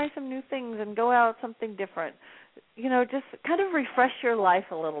to try some new things and go out something different. Just kind of refresh your life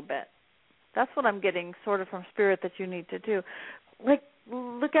a little bit. That's what I'm getting sort of from Spirit that you need to do. Like,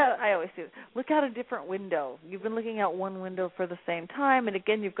 I always do, look out a different window. You've been looking out one window for the same time, and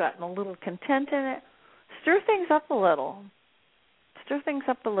again, you've gotten a little content in it. Stir things up a little.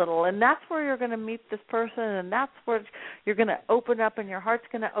 And that's where you're going to meet this person, and that's where you're going to open up, and your heart's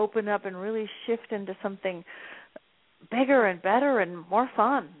going to open up and really shift into something bigger and better and more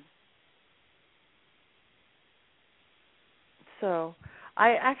fun. So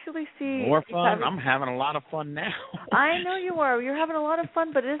I actually see... More fun? I'm having a lot of fun now. I know you are. You're having a lot of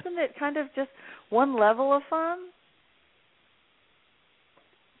fun, but isn't it kind of just one level of fun?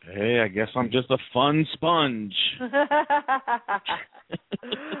 Hey, I guess I'm just a fun sponge.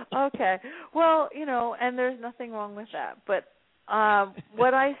 Okay. Well, and there's nothing wrong with that. But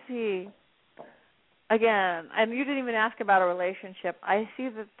what I see, again, and you didn't even ask about a relationship, I see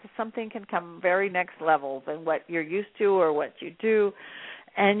that something can come very next level than what you're used to or what you do.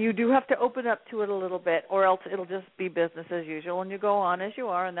 And you do have to open up to it a little bit, or else it'll just be business as usual, and you go on as you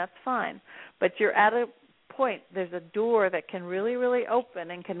are, and that's fine. But you're at a point, there's a door that can really, really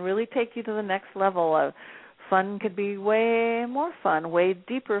open and can really take you to the next level of fun. Could be way more fun, way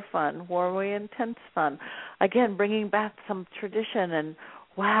deeper fun, way intense fun. Again, bringing back some tradition and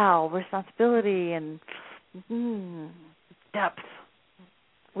responsibility and depth,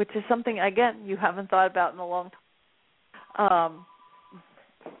 which is something, again, you haven't thought about in a long time.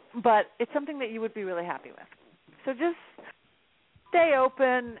 But it's something that you would be really happy with. So just stay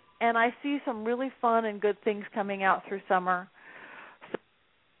open, and I see some really fun and good things coming out through summer. So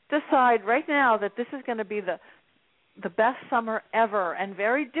decide right now that this is going to be the best summer ever, and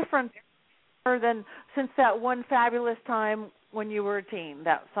very different than since that one fabulous time when you were a teen,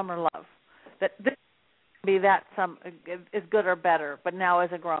 that summer love. That this will be that some is good or better, but now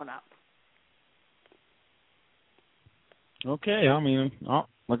as a grown-up. Okay, I mean,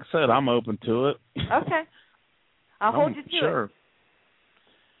 like I said, I'm open to it. Okay. I'll hold you to sure. it.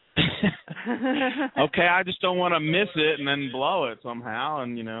 Okay, I just don't want to miss it and then blow it somehow,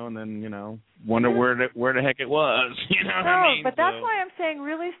 and then wonder where the heck it was. You know what I mean? But that's why I'm saying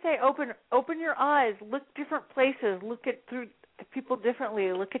really stay open. Open your eyes. Look different places. Look through people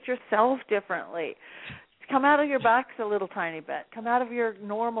differently. Look at yourself differently. Come out of your box a little tiny bit. Come out of your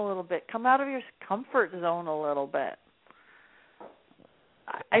norm a little bit. Come out of your comfort zone a little bit.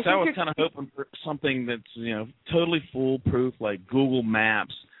 I was kind of hoping for something that's totally foolproof, like Google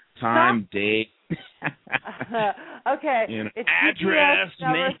Maps. Time, date. Okay. It's address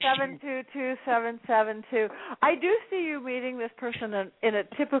number 722772. I do see you meeting this person in a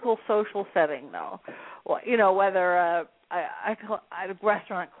typical social setting, though. Well, whether a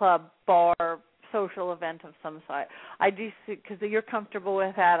restaurant, club, bar, social event of some sort. I do see, because you're comfortable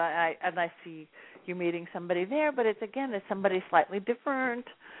with that, and I see you meeting somebody there. But it's somebody slightly different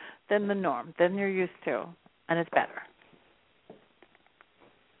than the norm, than you're used to, and it's better.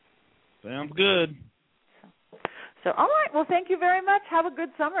 Sounds good. So, all right. Well, thank you very much. Have a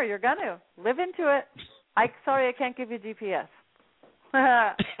good summer. You're going to live into it. Sorry, I can't give you GPS.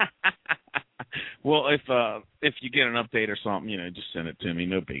 Well, if you get an update or something, just send it to me.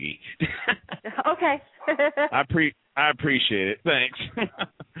 No biggie. Okay. I appreciate it. Thanks.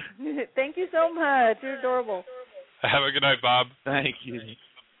 Thank you so much. You're adorable. Have a good night, Bob. Thank you.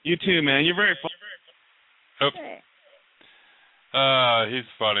 You too, man. You're very fun. Oops. Hey. He's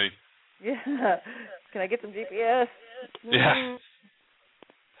funny. Yeah. Can I get some GPS? Yeah.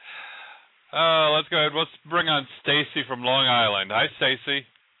 Let's go ahead. Let's bring on Stacy from Long Island. Hi, Stacy.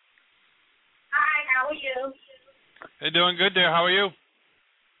 Hi, how are you? Hey, doing good, dear. How are you?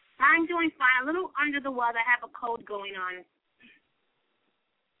 I'm doing fine. A little under the weather. I have a cold going on.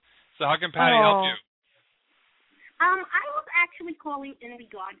 So how can Patti help you? I was actually calling in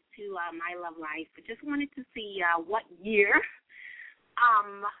regards to my love life. I just wanted to see what year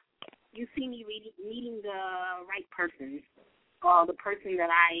you see me meeting the right person, or the person that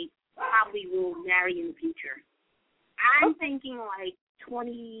I probably will marry in the future. I'm thinking like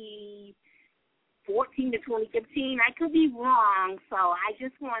 2014 to 2015. I could be wrong, so I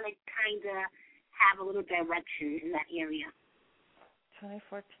just want to kind of have a little direction in that area.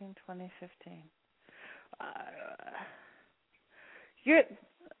 2014, 2015.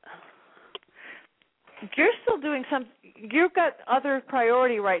 You're still doing some. You've got other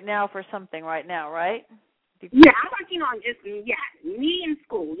priority right now for something right now, right? Yeah, I'm working on just me in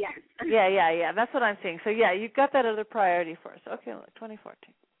school. Yes. Yeah. That's what I'm seeing. So yeah, you've got that other priority first. Okay, look,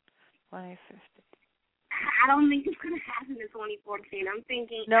 2014, 2015. I don't think it's going to happen in 2014. I'm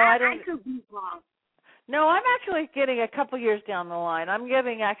thinking. No, I don't. I could be wrong. No, I'm actually getting a couple years down the line. I'm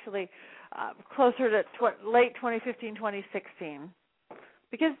getting actually closer to late 2015, 2016.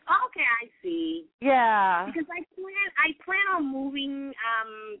 Because okay, I see. Yeah. Because I plan on moving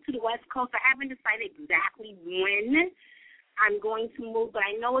to the West Coast. I haven't decided exactly when I'm going to move, but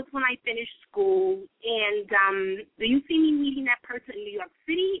I know it's when I finish school. And do you see me meeting that person in New York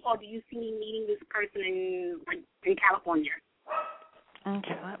City, or do you see me meeting this person in California?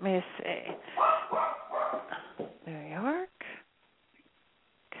 Okay, let me see. New York,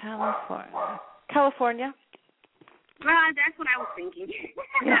 California. That's what I was thinking.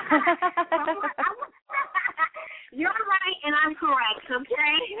 You're right, and I'm correct,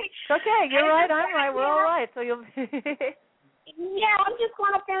 okay? Okay, you're right, I'm right, we're all right. So you'll Yeah, I'm just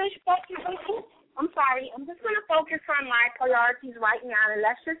going to finish focusing. I'm sorry, I'm just going to focus on my priorities right now, and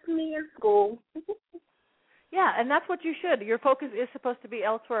that's just me in school. Yeah, and that's what you should. Your focus is supposed to be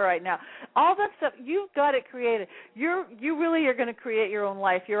elsewhere right now. All that stuff, you've got it created. You really are going to create your own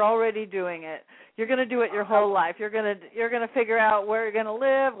life. You're already doing it. You're going to do it your whole life. You're going to figure out where you're going to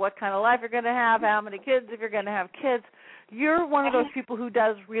live, what kind of life you're going to have, how many kids, if you're going to have kids. You're one of those people who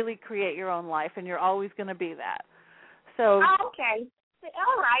does really create your own life, and you're always going to be that. So. Okay.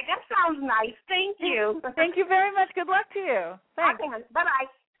 All right. That sounds nice. Thank you. Thank you very much. Good luck to you. Thanks. Okay. Bye-bye.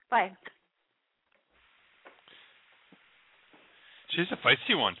 Bye. She's a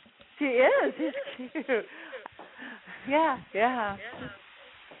feisty one. She is. She's cute. Yeah.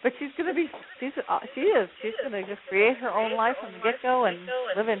 But she's going to be, she is. She's going to just create her own life from the get-go and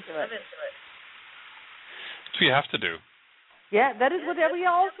live into it. That's what you have to do. Yeah, that is what we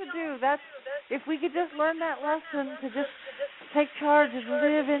all should do. That's, if we could just learn that lesson to just take charge and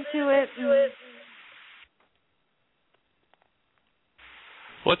live into it.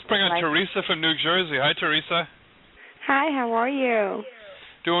 Let's bring on Teresa from New Jersey. Hi, Teresa. Hi, how are you?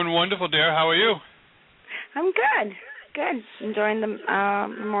 Doing wonderful, dear. How are you? I'm good. Enjoying the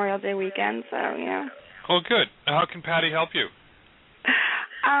Memorial Day weekend, so, yeah. Oh, good. How can Patti help you?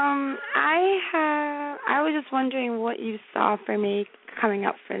 I was just wondering what you saw for me coming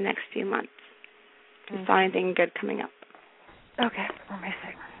up for the next few months. If you saw anything good coming up. Okay, let me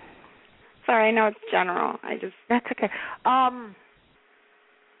see. Sorry, I know it's general. That's okay.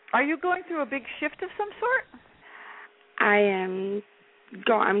 Are you going through a big shift of some sort? I'm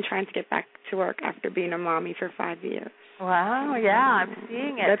trying to get back to work after being a mommy for 5 years. Wow, yeah, I'm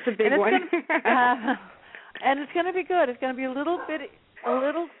seeing it. That's a big one. And it's going to be good. It's going to be a little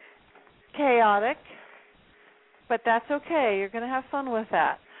chaotic, but that's okay. You're going to have fun with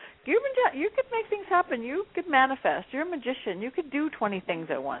that. You could make things happen. You could manifest. You're a magician. You could do 20 things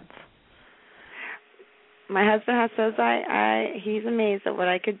at once. My husband says he's amazed at what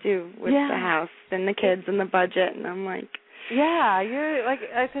I could do with the house and the kids and the budget, and I'm like, yeah, you're like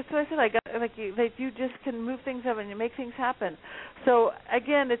that's what I said. You just can move things up and you make things happen. So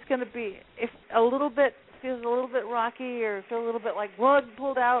again, it's going to be if a little bit feels a little bit rocky or feel a little bit like rug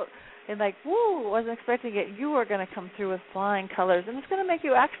pulled out and like woo, wasn't expecting it. You are going to come through with flying colors, and it's going to make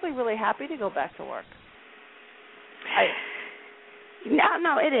you actually really happy to go back to work.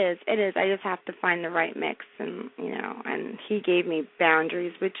 No, it is. I just have to find the right mix, and and he gave me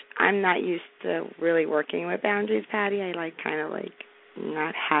boundaries, which I'm not used to really working with boundaries, Patti. I kind of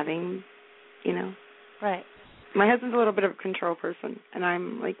not having, Right. My husband's a little bit of a control person, and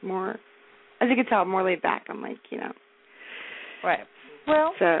I'm more, as you can tell, more laid back. I'm Right.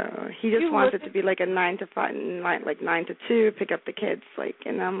 Well. So he just wants it to be a 9 to 5, 9 to 2, pick up the kids,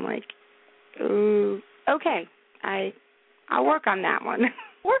 and I'm ooh, okay, I'll work on that one.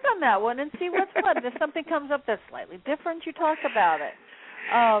 Work on that one and see what's what. If something comes up that's slightly different, you talk about it.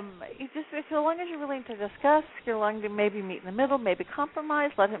 If so long as you're willing to discuss, you're willing to maybe meet in the middle, maybe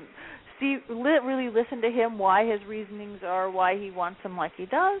compromise, let him really listen to him, why his reasonings are, why he wants them like he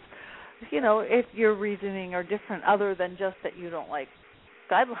does. if your reasoning are different other than just that you don't like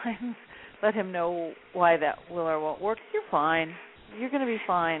guidelines, let him know why that will or won't work. You're fine. You're going to be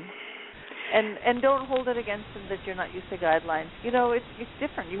fine. And don't hold it against him that you're not used to guidelines. It's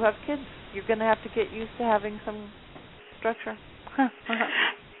different. You have kids. You're going to have to get used to having some structure.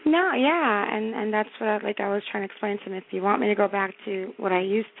 No, yeah, and that's what I was trying to explain to him. If you want me to go back to what I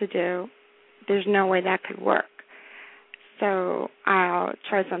used to do, there's no way that could work. So I'll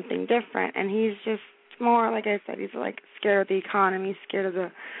try something different. And he's just more, like I said, he's like scared of the economy, scared of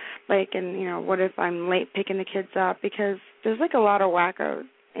the, and what if I'm late picking the kids up? Because there's a lot of wackos,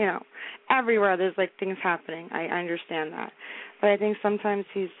 everywhere. There's things happening. I understand that, but I think sometimes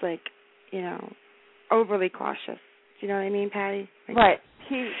he's overly cautious. Do you know what I mean, Patti? Right.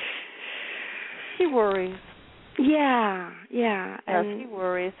 He worries. Yeah. Yes, he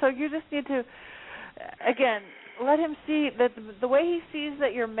worries. So you just need to, again, let him see that the way he sees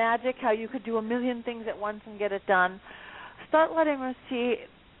that you're magic, how you could do a million things at once and get it done. Start letting him see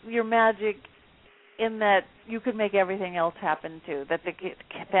your magic in that you could make everything else happen too. That the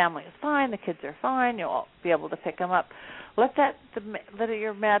family is fine, the kids are fine. You'll be able to pick them up. Let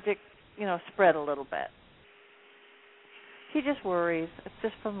your magic, spread a little bit. He just worries. It's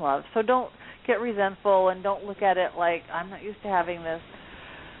just from love. So don't get resentful and don't look at it like I'm not used to having this.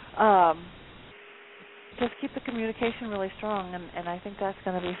 Just keep the communication really strong, and I think that's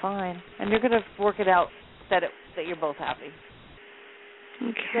going to be fine. And you're going to work it out that you're both happy.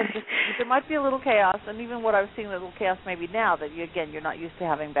 Okay. There might be a little chaos, and even what I was seeing, a little chaos maybe now that you're not used to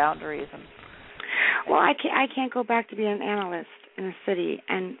having boundaries. Well, I can't go back to being an analyst in a city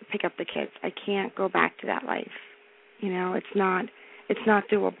and pick up the kids. I can't go back to that life. It's not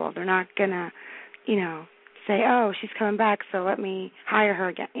doable. They're not gonna, say, oh, she's coming back, so let me hire her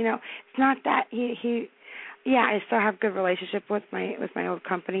again. It's not that I still have good relationship with my old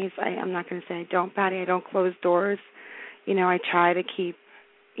companies. I'm not going to say I don't, Patti. I don't close doors. I try to keep,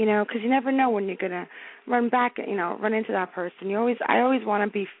 because you never know when you're going to run into that person. I always want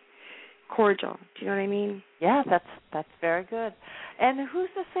to be cordial. Do you know what I mean? Yeah, that's very good. And who's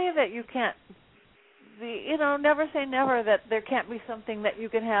to say that you can't? Never say never that there can't be something that you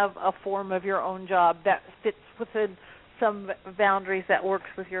can have a form of your own job that fits within some boundaries that works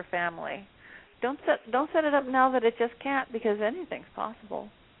with your family. Don't set it up now that it just can't, because anything's possible.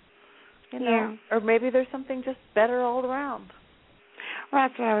 Yeah. Or maybe there's something just better all around. Well,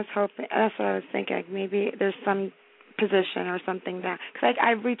 that's what I was hoping. That's what I was thinking. Maybe there's some position or something that, because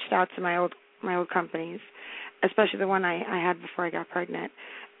I've reached out to my old companies, especially the one I had before I got pregnant.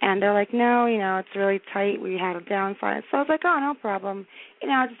 And they're like, no, it's really tight. We had a downside. So I was like, oh, no problem.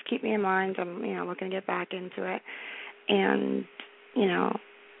 Just keep me in mind. I'm, looking to get back into it. And,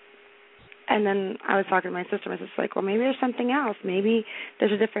 and then I was talking to my sister. My sister's like, well, maybe there's something else. Maybe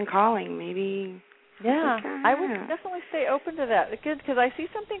there's a different calling. Maybe. Yeah, I would definitely stay open to that. Because I see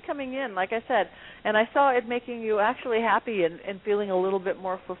something coming in, like I said, and I saw it making you actually happy and feeling a little bit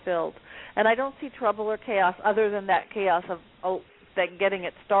more fulfilled. And I don't see trouble or chaos other than that chaos of that getting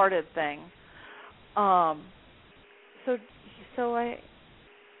it started thing.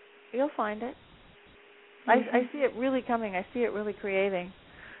 You'll find it. I see it really coming. I see it really creating.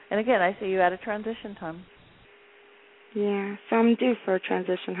 And again, I see you at a transition time. Yeah, so I'm due for a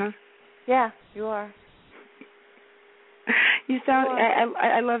transition, huh? Yeah, you are. You sound.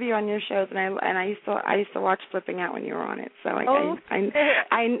 I love you on your shows, and I used to watch Flipping Out when you were on it. So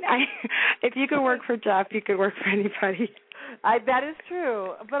I if you could work for Jeff, you could work for anybody. That is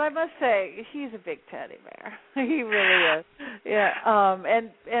true, but I must say he's a big teddy bear. He really is. Yeah.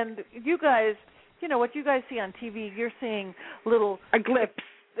 And you guys, what you guys see on TV, you're seeing little glimpses.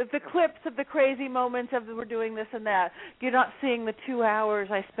 The clips of the crazy moments of we're doing this and that. You're not seeing the 2 hours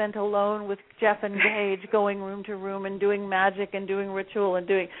I spent alone with Jeff and Gage going room to room and doing magic and doing ritual and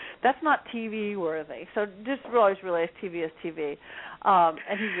doing. That's not TV worthy. So just always realize TV is TV.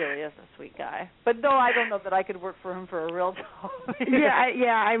 And he really is a sweet guy. But no, I don't know that I could work for him for a real job.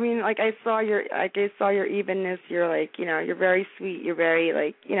 Yeah. I mean, I saw your evenness. You're like, you're very sweet. You're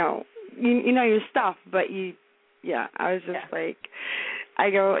very you know your stuff. But I was just like. I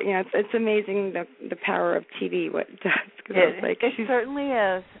go, it's amazing the power of TV, what it does. It certainly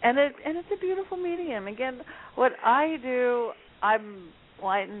is, and it's a beautiful medium. Again, what I do, I'm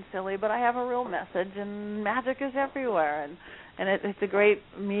light and silly, but I have a real message, and magic is everywhere, and it's a great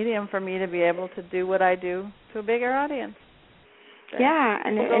medium for me to be able to do what I do to a bigger audience. Yeah,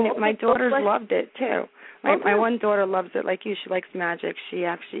 and my daughters loved it too. My one daughter loves it like you. She likes magic. I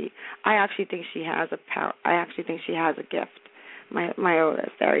actually think she has a power. I actually think she has a gift. My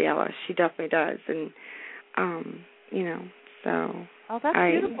oldest, Ariella, she definitely does, and So. Oh, that's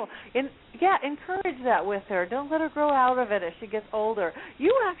beautiful. Encourage that with her. Don't let her grow out of it as she gets older.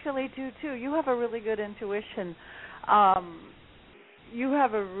 You actually do too. You have a really good intuition.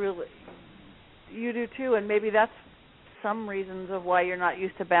 You do too, and maybe that's some reasons of why you're not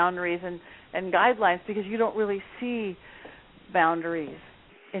used to boundaries and guidelines, because you don't really see boundaries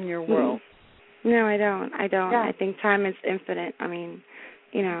in your world. No, I don't. Yeah. I think time is infinite. I mean,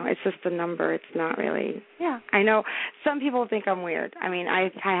 it's just a number. It's not really. Yeah. I know some people think I'm weird. I mean, I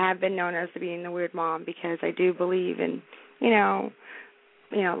have been known as being the weird mom because I do believe in,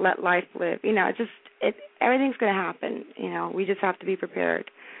 let life live. Everything's going to happen. We just have to be prepared.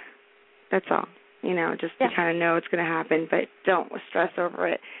 That's all. Just to kind of know it's going to happen, but don't stress over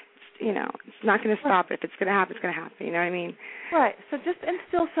it. It's not going to stop it. If it's going to happen, it's going to happen. You know what I mean? Right. So just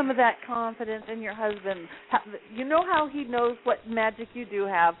instill some of that confidence in your husband. You know how he knows what magic you do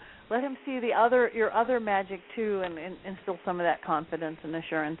have. Let him see your other magic too, and instill some of that confidence and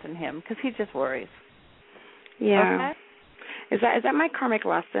assurance in him, because he just worries. Yeah. Okay? Is that my karmic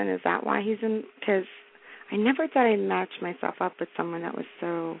lesson? Is that why he's in? Because I never thought I'd match myself up with someone that was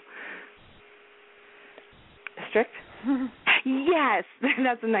so strict. Yes,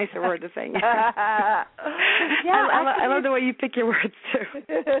 that's a nicer word to say. I love the way you pick your words too.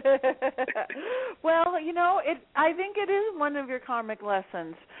 Well, I think it is one of your karmic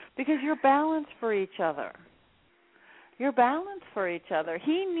lessons, because you're balanced for each other. You're balanced for each other.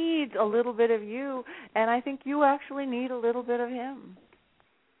 He needs a little bit of you, and I think you actually need a little bit of him.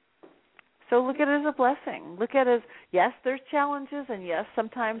 So look at it as a blessing. Look at it as, yes, there's challenges, and yes,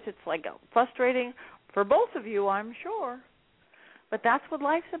 sometimes it's like frustrating for both of you, I'm sure. But that's what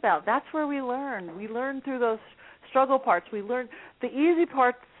life's about. That's where we learn. We learn through those struggle parts. We learn the easy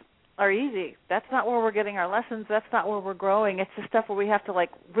parts are easy. That's not where we're getting our lessons. That's not where we're growing. It's the stuff where we have to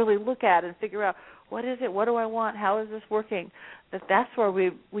really look at and figure out, what is it? What do I want? How is this working? That's where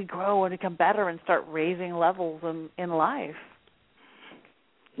we grow and become better and start raising levels in life.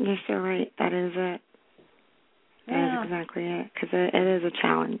 Yes, you're right. That is it. That is exactly it, because it is a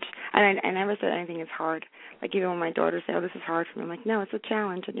challenge. And I never said anything is hard. Like, even when my daughters say, this is hard for me, I'm like, no, it's a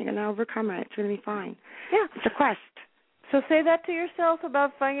challenge, and you're going to overcome it. It's going to be fine. Yeah. It's a quest. So say that to yourself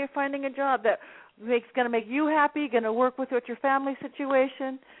about finding a job that going to make you happy, going to work with your family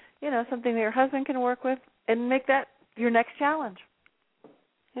situation, something that your husband can work with, and make that your next challenge.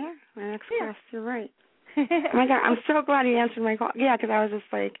 Yeah, my next quest. You're right. Oh, my God, I'm so glad you answered my call. Yeah, because I was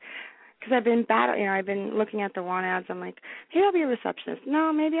just like... Because I've been I've been looking at the want ads. I'm like, maybe I'll be a receptionist.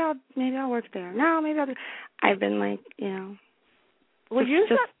 No, maybe I'll work there. No, maybe I've been like, Well, use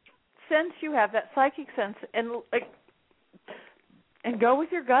that sense you have, that psychic sense, and go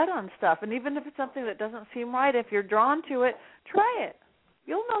with your gut on stuff. And even if it's something that doesn't seem right, if you're drawn to it, try it.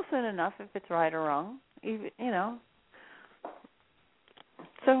 You'll know soon enough if it's right or wrong.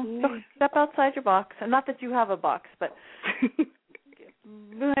 So step outside your box, and not that you have a box, but.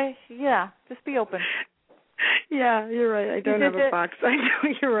 Yeah, just be open. Yeah, you're right. I don't have a box. I know,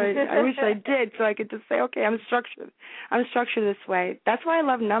 you're right. I wish I did, so I could just say, okay, I'm structured. I'm structured this way. That's why I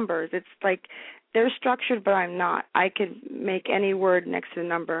love numbers. It's like they're structured, but I'm not. I could make any word next to the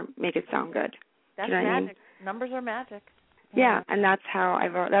number, make it sound good. That's magic. I mean? Numbers are magic. Yeah, and that's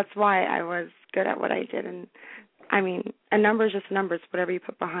why I was good at what I did. And I mean, a number is just numbers. Whatever you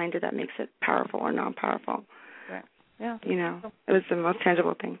put behind it, that makes it powerful or non-powerful. Right. Yeah. It was the most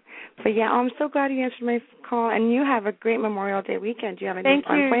tangible thing. But yeah, I'm so glad you answered my call, and you have a great Memorial Day weekend. Do you have any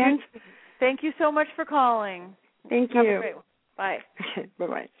fun plans? Thank you so much for calling. Thank have you. A great one. Bye. Okay,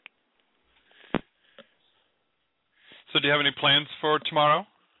 bye-bye. So do you have any plans for tomorrow?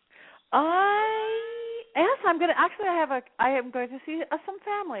 I'm going to I am going to see some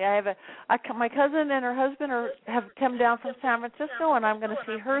family. I have my cousin and her husband have come down from San Francisco, and I'm going to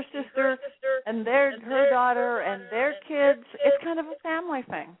see her sister and her daughter and their kids. It's kind of a family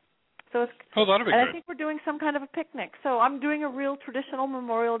thing. So that'll be and good. I think we're doing some kind of a picnic. So I'm doing a real traditional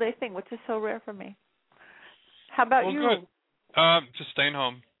Memorial Day thing, which is so rare for me. How about you? Good. Just staying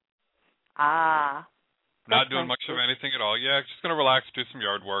home. Not doing much of anything at all. Yeah, just going to relax, do some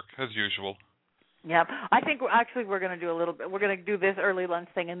yard work as usual. Yeah, I think we're going to do a little bit. We're going to do this early lunch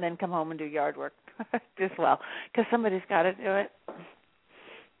thing and then come home and do yard work as well, because somebody's got to do it.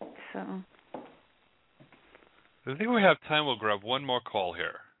 So I think we have time. We'll grab one more call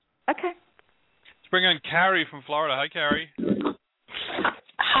here. Okay. Let's bring on Carrie from Florida. Hi, Carrie.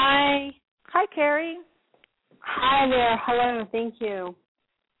 Hi. Hi, Carrie. Hi there. Hello. Thank you.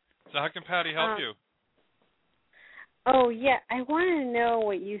 So how can Patti help you? Oh, yeah. I want to know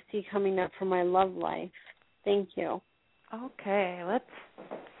what you see coming up for my love life. Thank you. Okay. Let's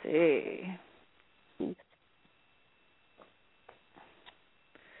see.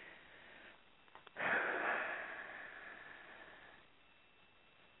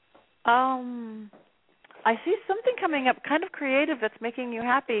 I see something coming up, kind of creative, that's making you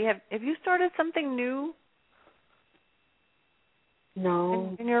happy. Have you started something new?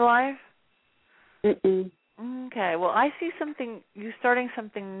 No. In your life? Mm-mm. Okay. Well, I see you starting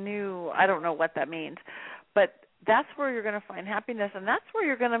something new. I don't know what that means, but that's where you're going to find happiness, and that's where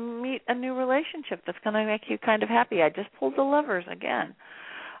you're going to meet a new relationship that's going to make you kind of happy. I just pulled the levers again.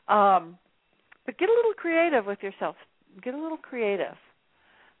 But get a little creative with yourself. Get a little creative.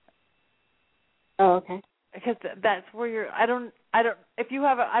 Oh, okay. Because that's where you're. I don't know if you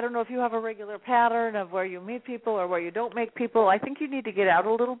have a regular pattern of where you meet people or where you don't meet people. I think you need to get out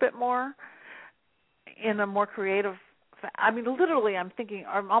a little bit more in a more creative. I mean, literally, I'm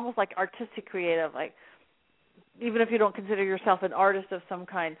almost like artistic creative. Like, even if you don't consider yourself an artist of some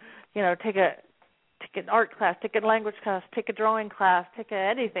kind, take an art class, take a language class, take a drawing class, take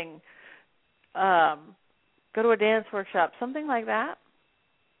anything. Go to a dance workshop, something like that.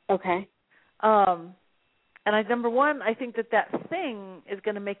 Okay. And number one, I think that thing is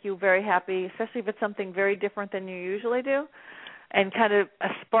going to make you very happy, especially if it's something very different than you usually do, and kind of a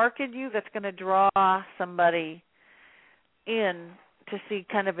spark in you that's going to draw somebody in to see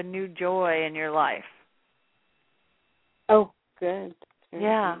kind of a new joy in your life. Oh, good.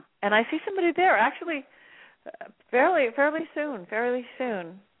 Yeah, and I see somebody there actually fairly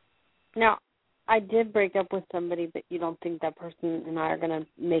soon. Now, I did break up with somebody, but you don't think that person and I are going to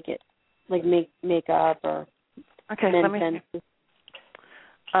make it, like make up or let me see.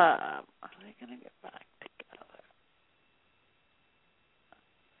 Are they going to get back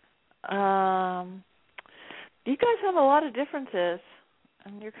together? You guys have a lot of differences,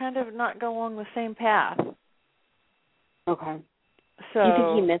 and you're kind of not going along the same path. Okay. So, do you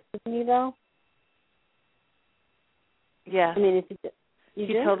think he misses me, though? Yeah. I mean,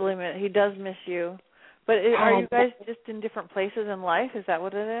 he does miss you. But are you guys just in different places in life? Is that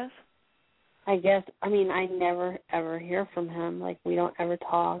what it is? I guess. I mean, I never, ever hear from him. Like, we don't ever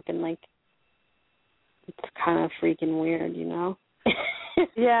talk, and, like, it's kind of freaking weird,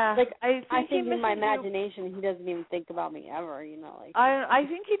 Yeah. Like, I think in my imagination, he doesn't even think about me ever, Like, I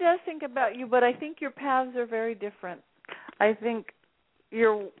think he does think about you, but I think your paths are very different. I think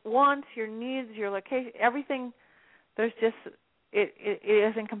your wants, your needs, your location, everything, there's just, it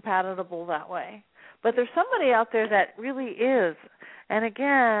isn't compatible that way. But there's somebody out there that really is. And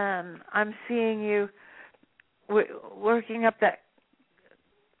again, I'm seeing you working up that,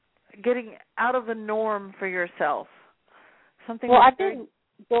 getting out of the norm for yourself. Something. Well, I've been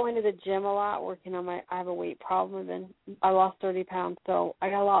going to the gym a lot, working on I have a weight problem, I lost 30 pounds, so I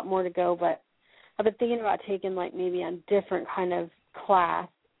got a lot more to go. But I've been thinking about taking like maybe a different kind of class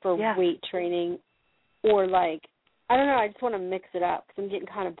for weight training, or like, I don't know, I just want to mix it up because I'm getting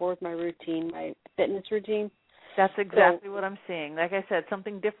kind of bored with my routine, my fitness routine. That's exactly what I'm seeing. Like I said,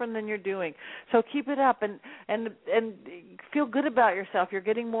 something different than you're doing. So keep it up and feel good about yourself. You're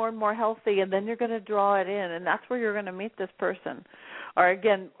getting more and more healthy, and then you're going to draw it in, and that's where you're going to meet this person. Or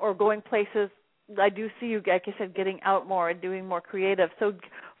going places. I do see you, like I said, getting out more and doing more creative. So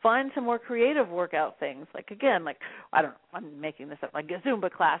find some more creative workout things. Like, again, I don't know, I'm making this up, like a Zumba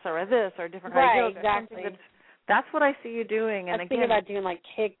class or a this or a different kind of yoga. Exactly. That's what I see you doing. And I was thinking about doing like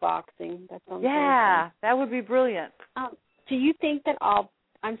kickboxing. That sounds that would be brilliant. Do you think that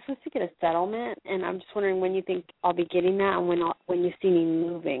I'm supposed to get a settlement, and I'm just wondering when you think I'll be getting that, and when you see me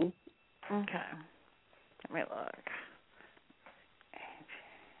moving? Okay. Let me look.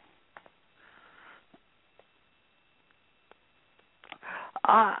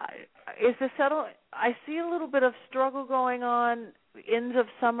 Is the I see a little bit of struggle going on. Ends of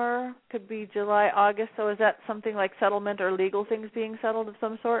summer, could be July, August. So is that something like settlement or legal things being settled of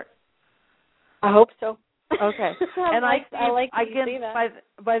some sort? I hope so. Okay. And I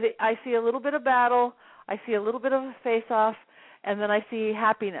see a little bit of battle. I see a little bit of a face-off, and then I see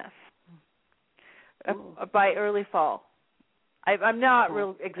happiness by early fall. I'm not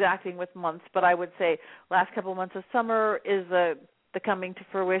real exacting with months, but I would say last couple of months of summer is the coming to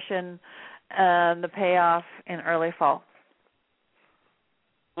fruition and the payoff in early fall.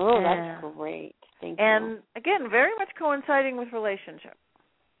 Oh, that's great. Thank you. And, again, very much coinciding with relationship.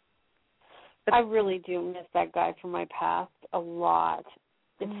 But I really do miss that guy from my past a lot.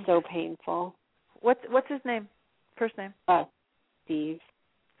 It's so painful. What's his name? First name? Steve.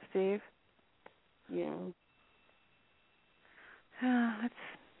 Steve? Yeah.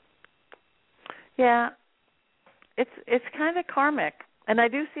 It's kind of karmic. And I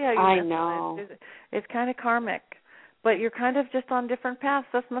do see how you I know. It's kind of karmic. But you're kind of just on different paths.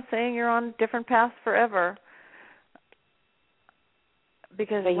 That's not saying you're on different paths forever.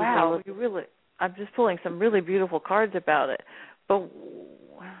 Because, wow, I'm just pulling some really beautiful cards about it. But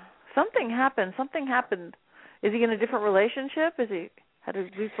Something happened. Is he in a different relationship? Had to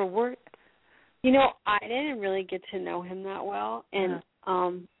leave for work? You know, I didn't really get to know him that well, and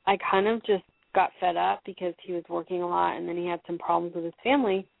I kind of just got fed up because he was working a lot, and then he had some problems with his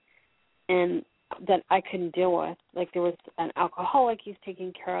family, and that I couldn't deal with. Like, there was an alcoholic he's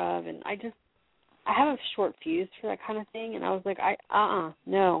taking care of, and I have a short fuse for that kind of thing, and I was like,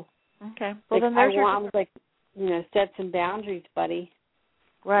 no. Okay. Well, like, then I was like, set some boundaries, buddy.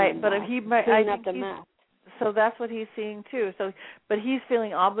 Right, and, but if he might, clean up the mess. So that's what he's seeing too. So, but he's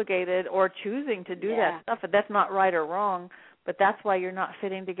feeling obligated or choosing to do that stuff. But that's not right or wrong. But that's why you're not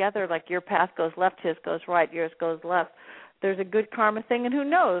fitting together. Like, your path goes left, his goes right, yours goes left. There's a good karma thing, and who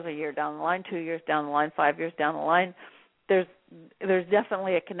knows? A year down the line, 2 years down the line, 5 years down the line, there's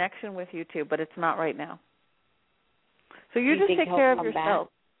definitely a connection with you two, but it's not right now. So you just take care of yourself.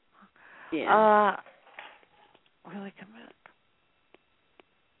 Back? Yeah. Really commit.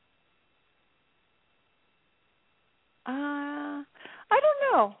 I don't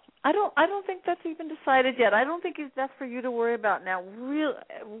know. I don't think that's even decided yet. I don't think that's for you to worry about now.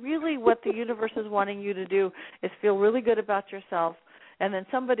 Really what the universe is wanting you to do is feel really good about yourself, and then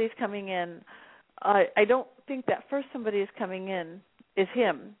somebody's coming in. I don't think that first somebody is coming in is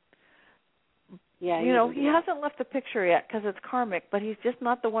him. Yeah. He hasn't left the picture yet because it's karmic, but he's just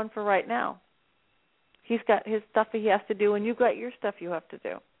not the one for right now. He's got his stuff he has to do, and you've got your stuff you have to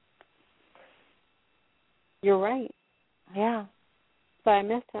do. You're right. Yeah. But I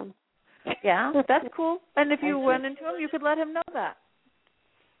miss him. Yeah, that's cool. And if you went into him, you could let him know that.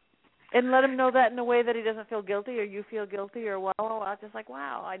 And let him know that in a way that he doesn't feel guilty or you feel guilty or, just like,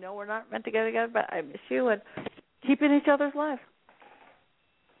 wow, I know we're not meant to get together, but I miss you, and keep in each other's life.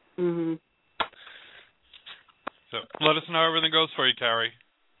 Mhm. So let us know how everything goes for you, Carrie.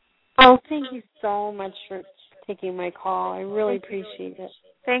 Oh, thank you so much for taking my call. I really appreciate it.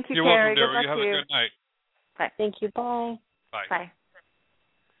 Thank you, You're Carrie. welcome, dear. Good luck You have to you. a good night. Bye. Thank you. Bye. Bye. Bye.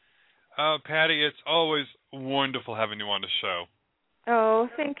 Patti, it's always wonderful having you on the show. Oh,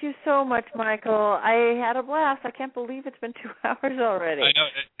 thank you so much, Michael. I had a blast. I can't believe it's been 2 hours already. I know,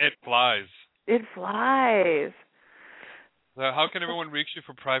 it flies. It flies. So how can everyone reach you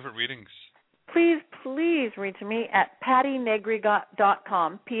for private readings? Please reach me at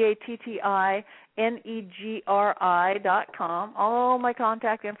pattinegri.com, PATTINEGRI.com. All my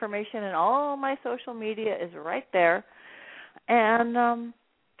contact information and all my social media is right there. And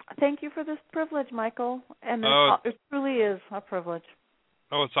thank you for this privilege, Michael. And it truly is a privilege.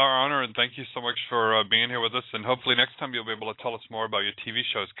 Oh, it's our honor, and thank you so much for being here with us. And hopefully next time you'll be able to tell us more about your TV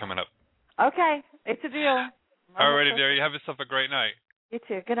shows coming up. Okay, it's a deal. All righty, dear. You have yourself a great night. You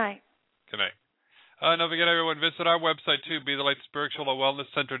too. Good night. Good night. Don't forget, everyone, visit our website, too,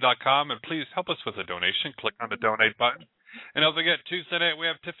 BeTheLightSpiritualWellnessCenter.com, and please help us with a donation. Click on the donate button. And don't forget, Tuesday night, we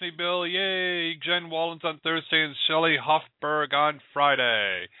have Tiffany Bill, yay, Jen Wallens on Thursday, and Shelley Hoffberg on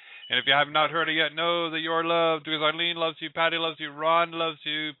Friday. And if you have not heard it yet, know that you are loved, because Arlene loves you, Patti loves you, Ron loves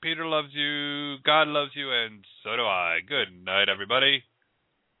you, Peter loves you, God loves you, and so do I. Good night, everybody.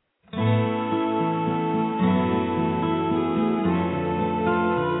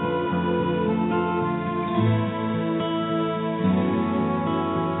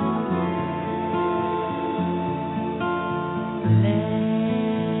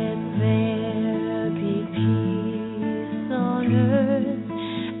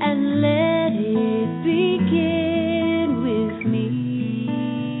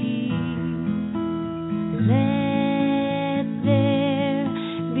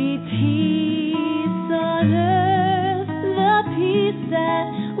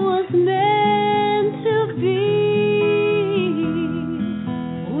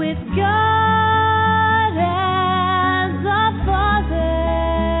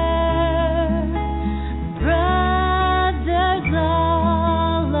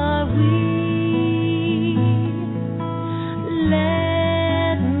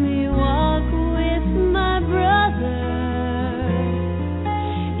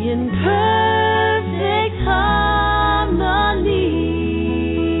 In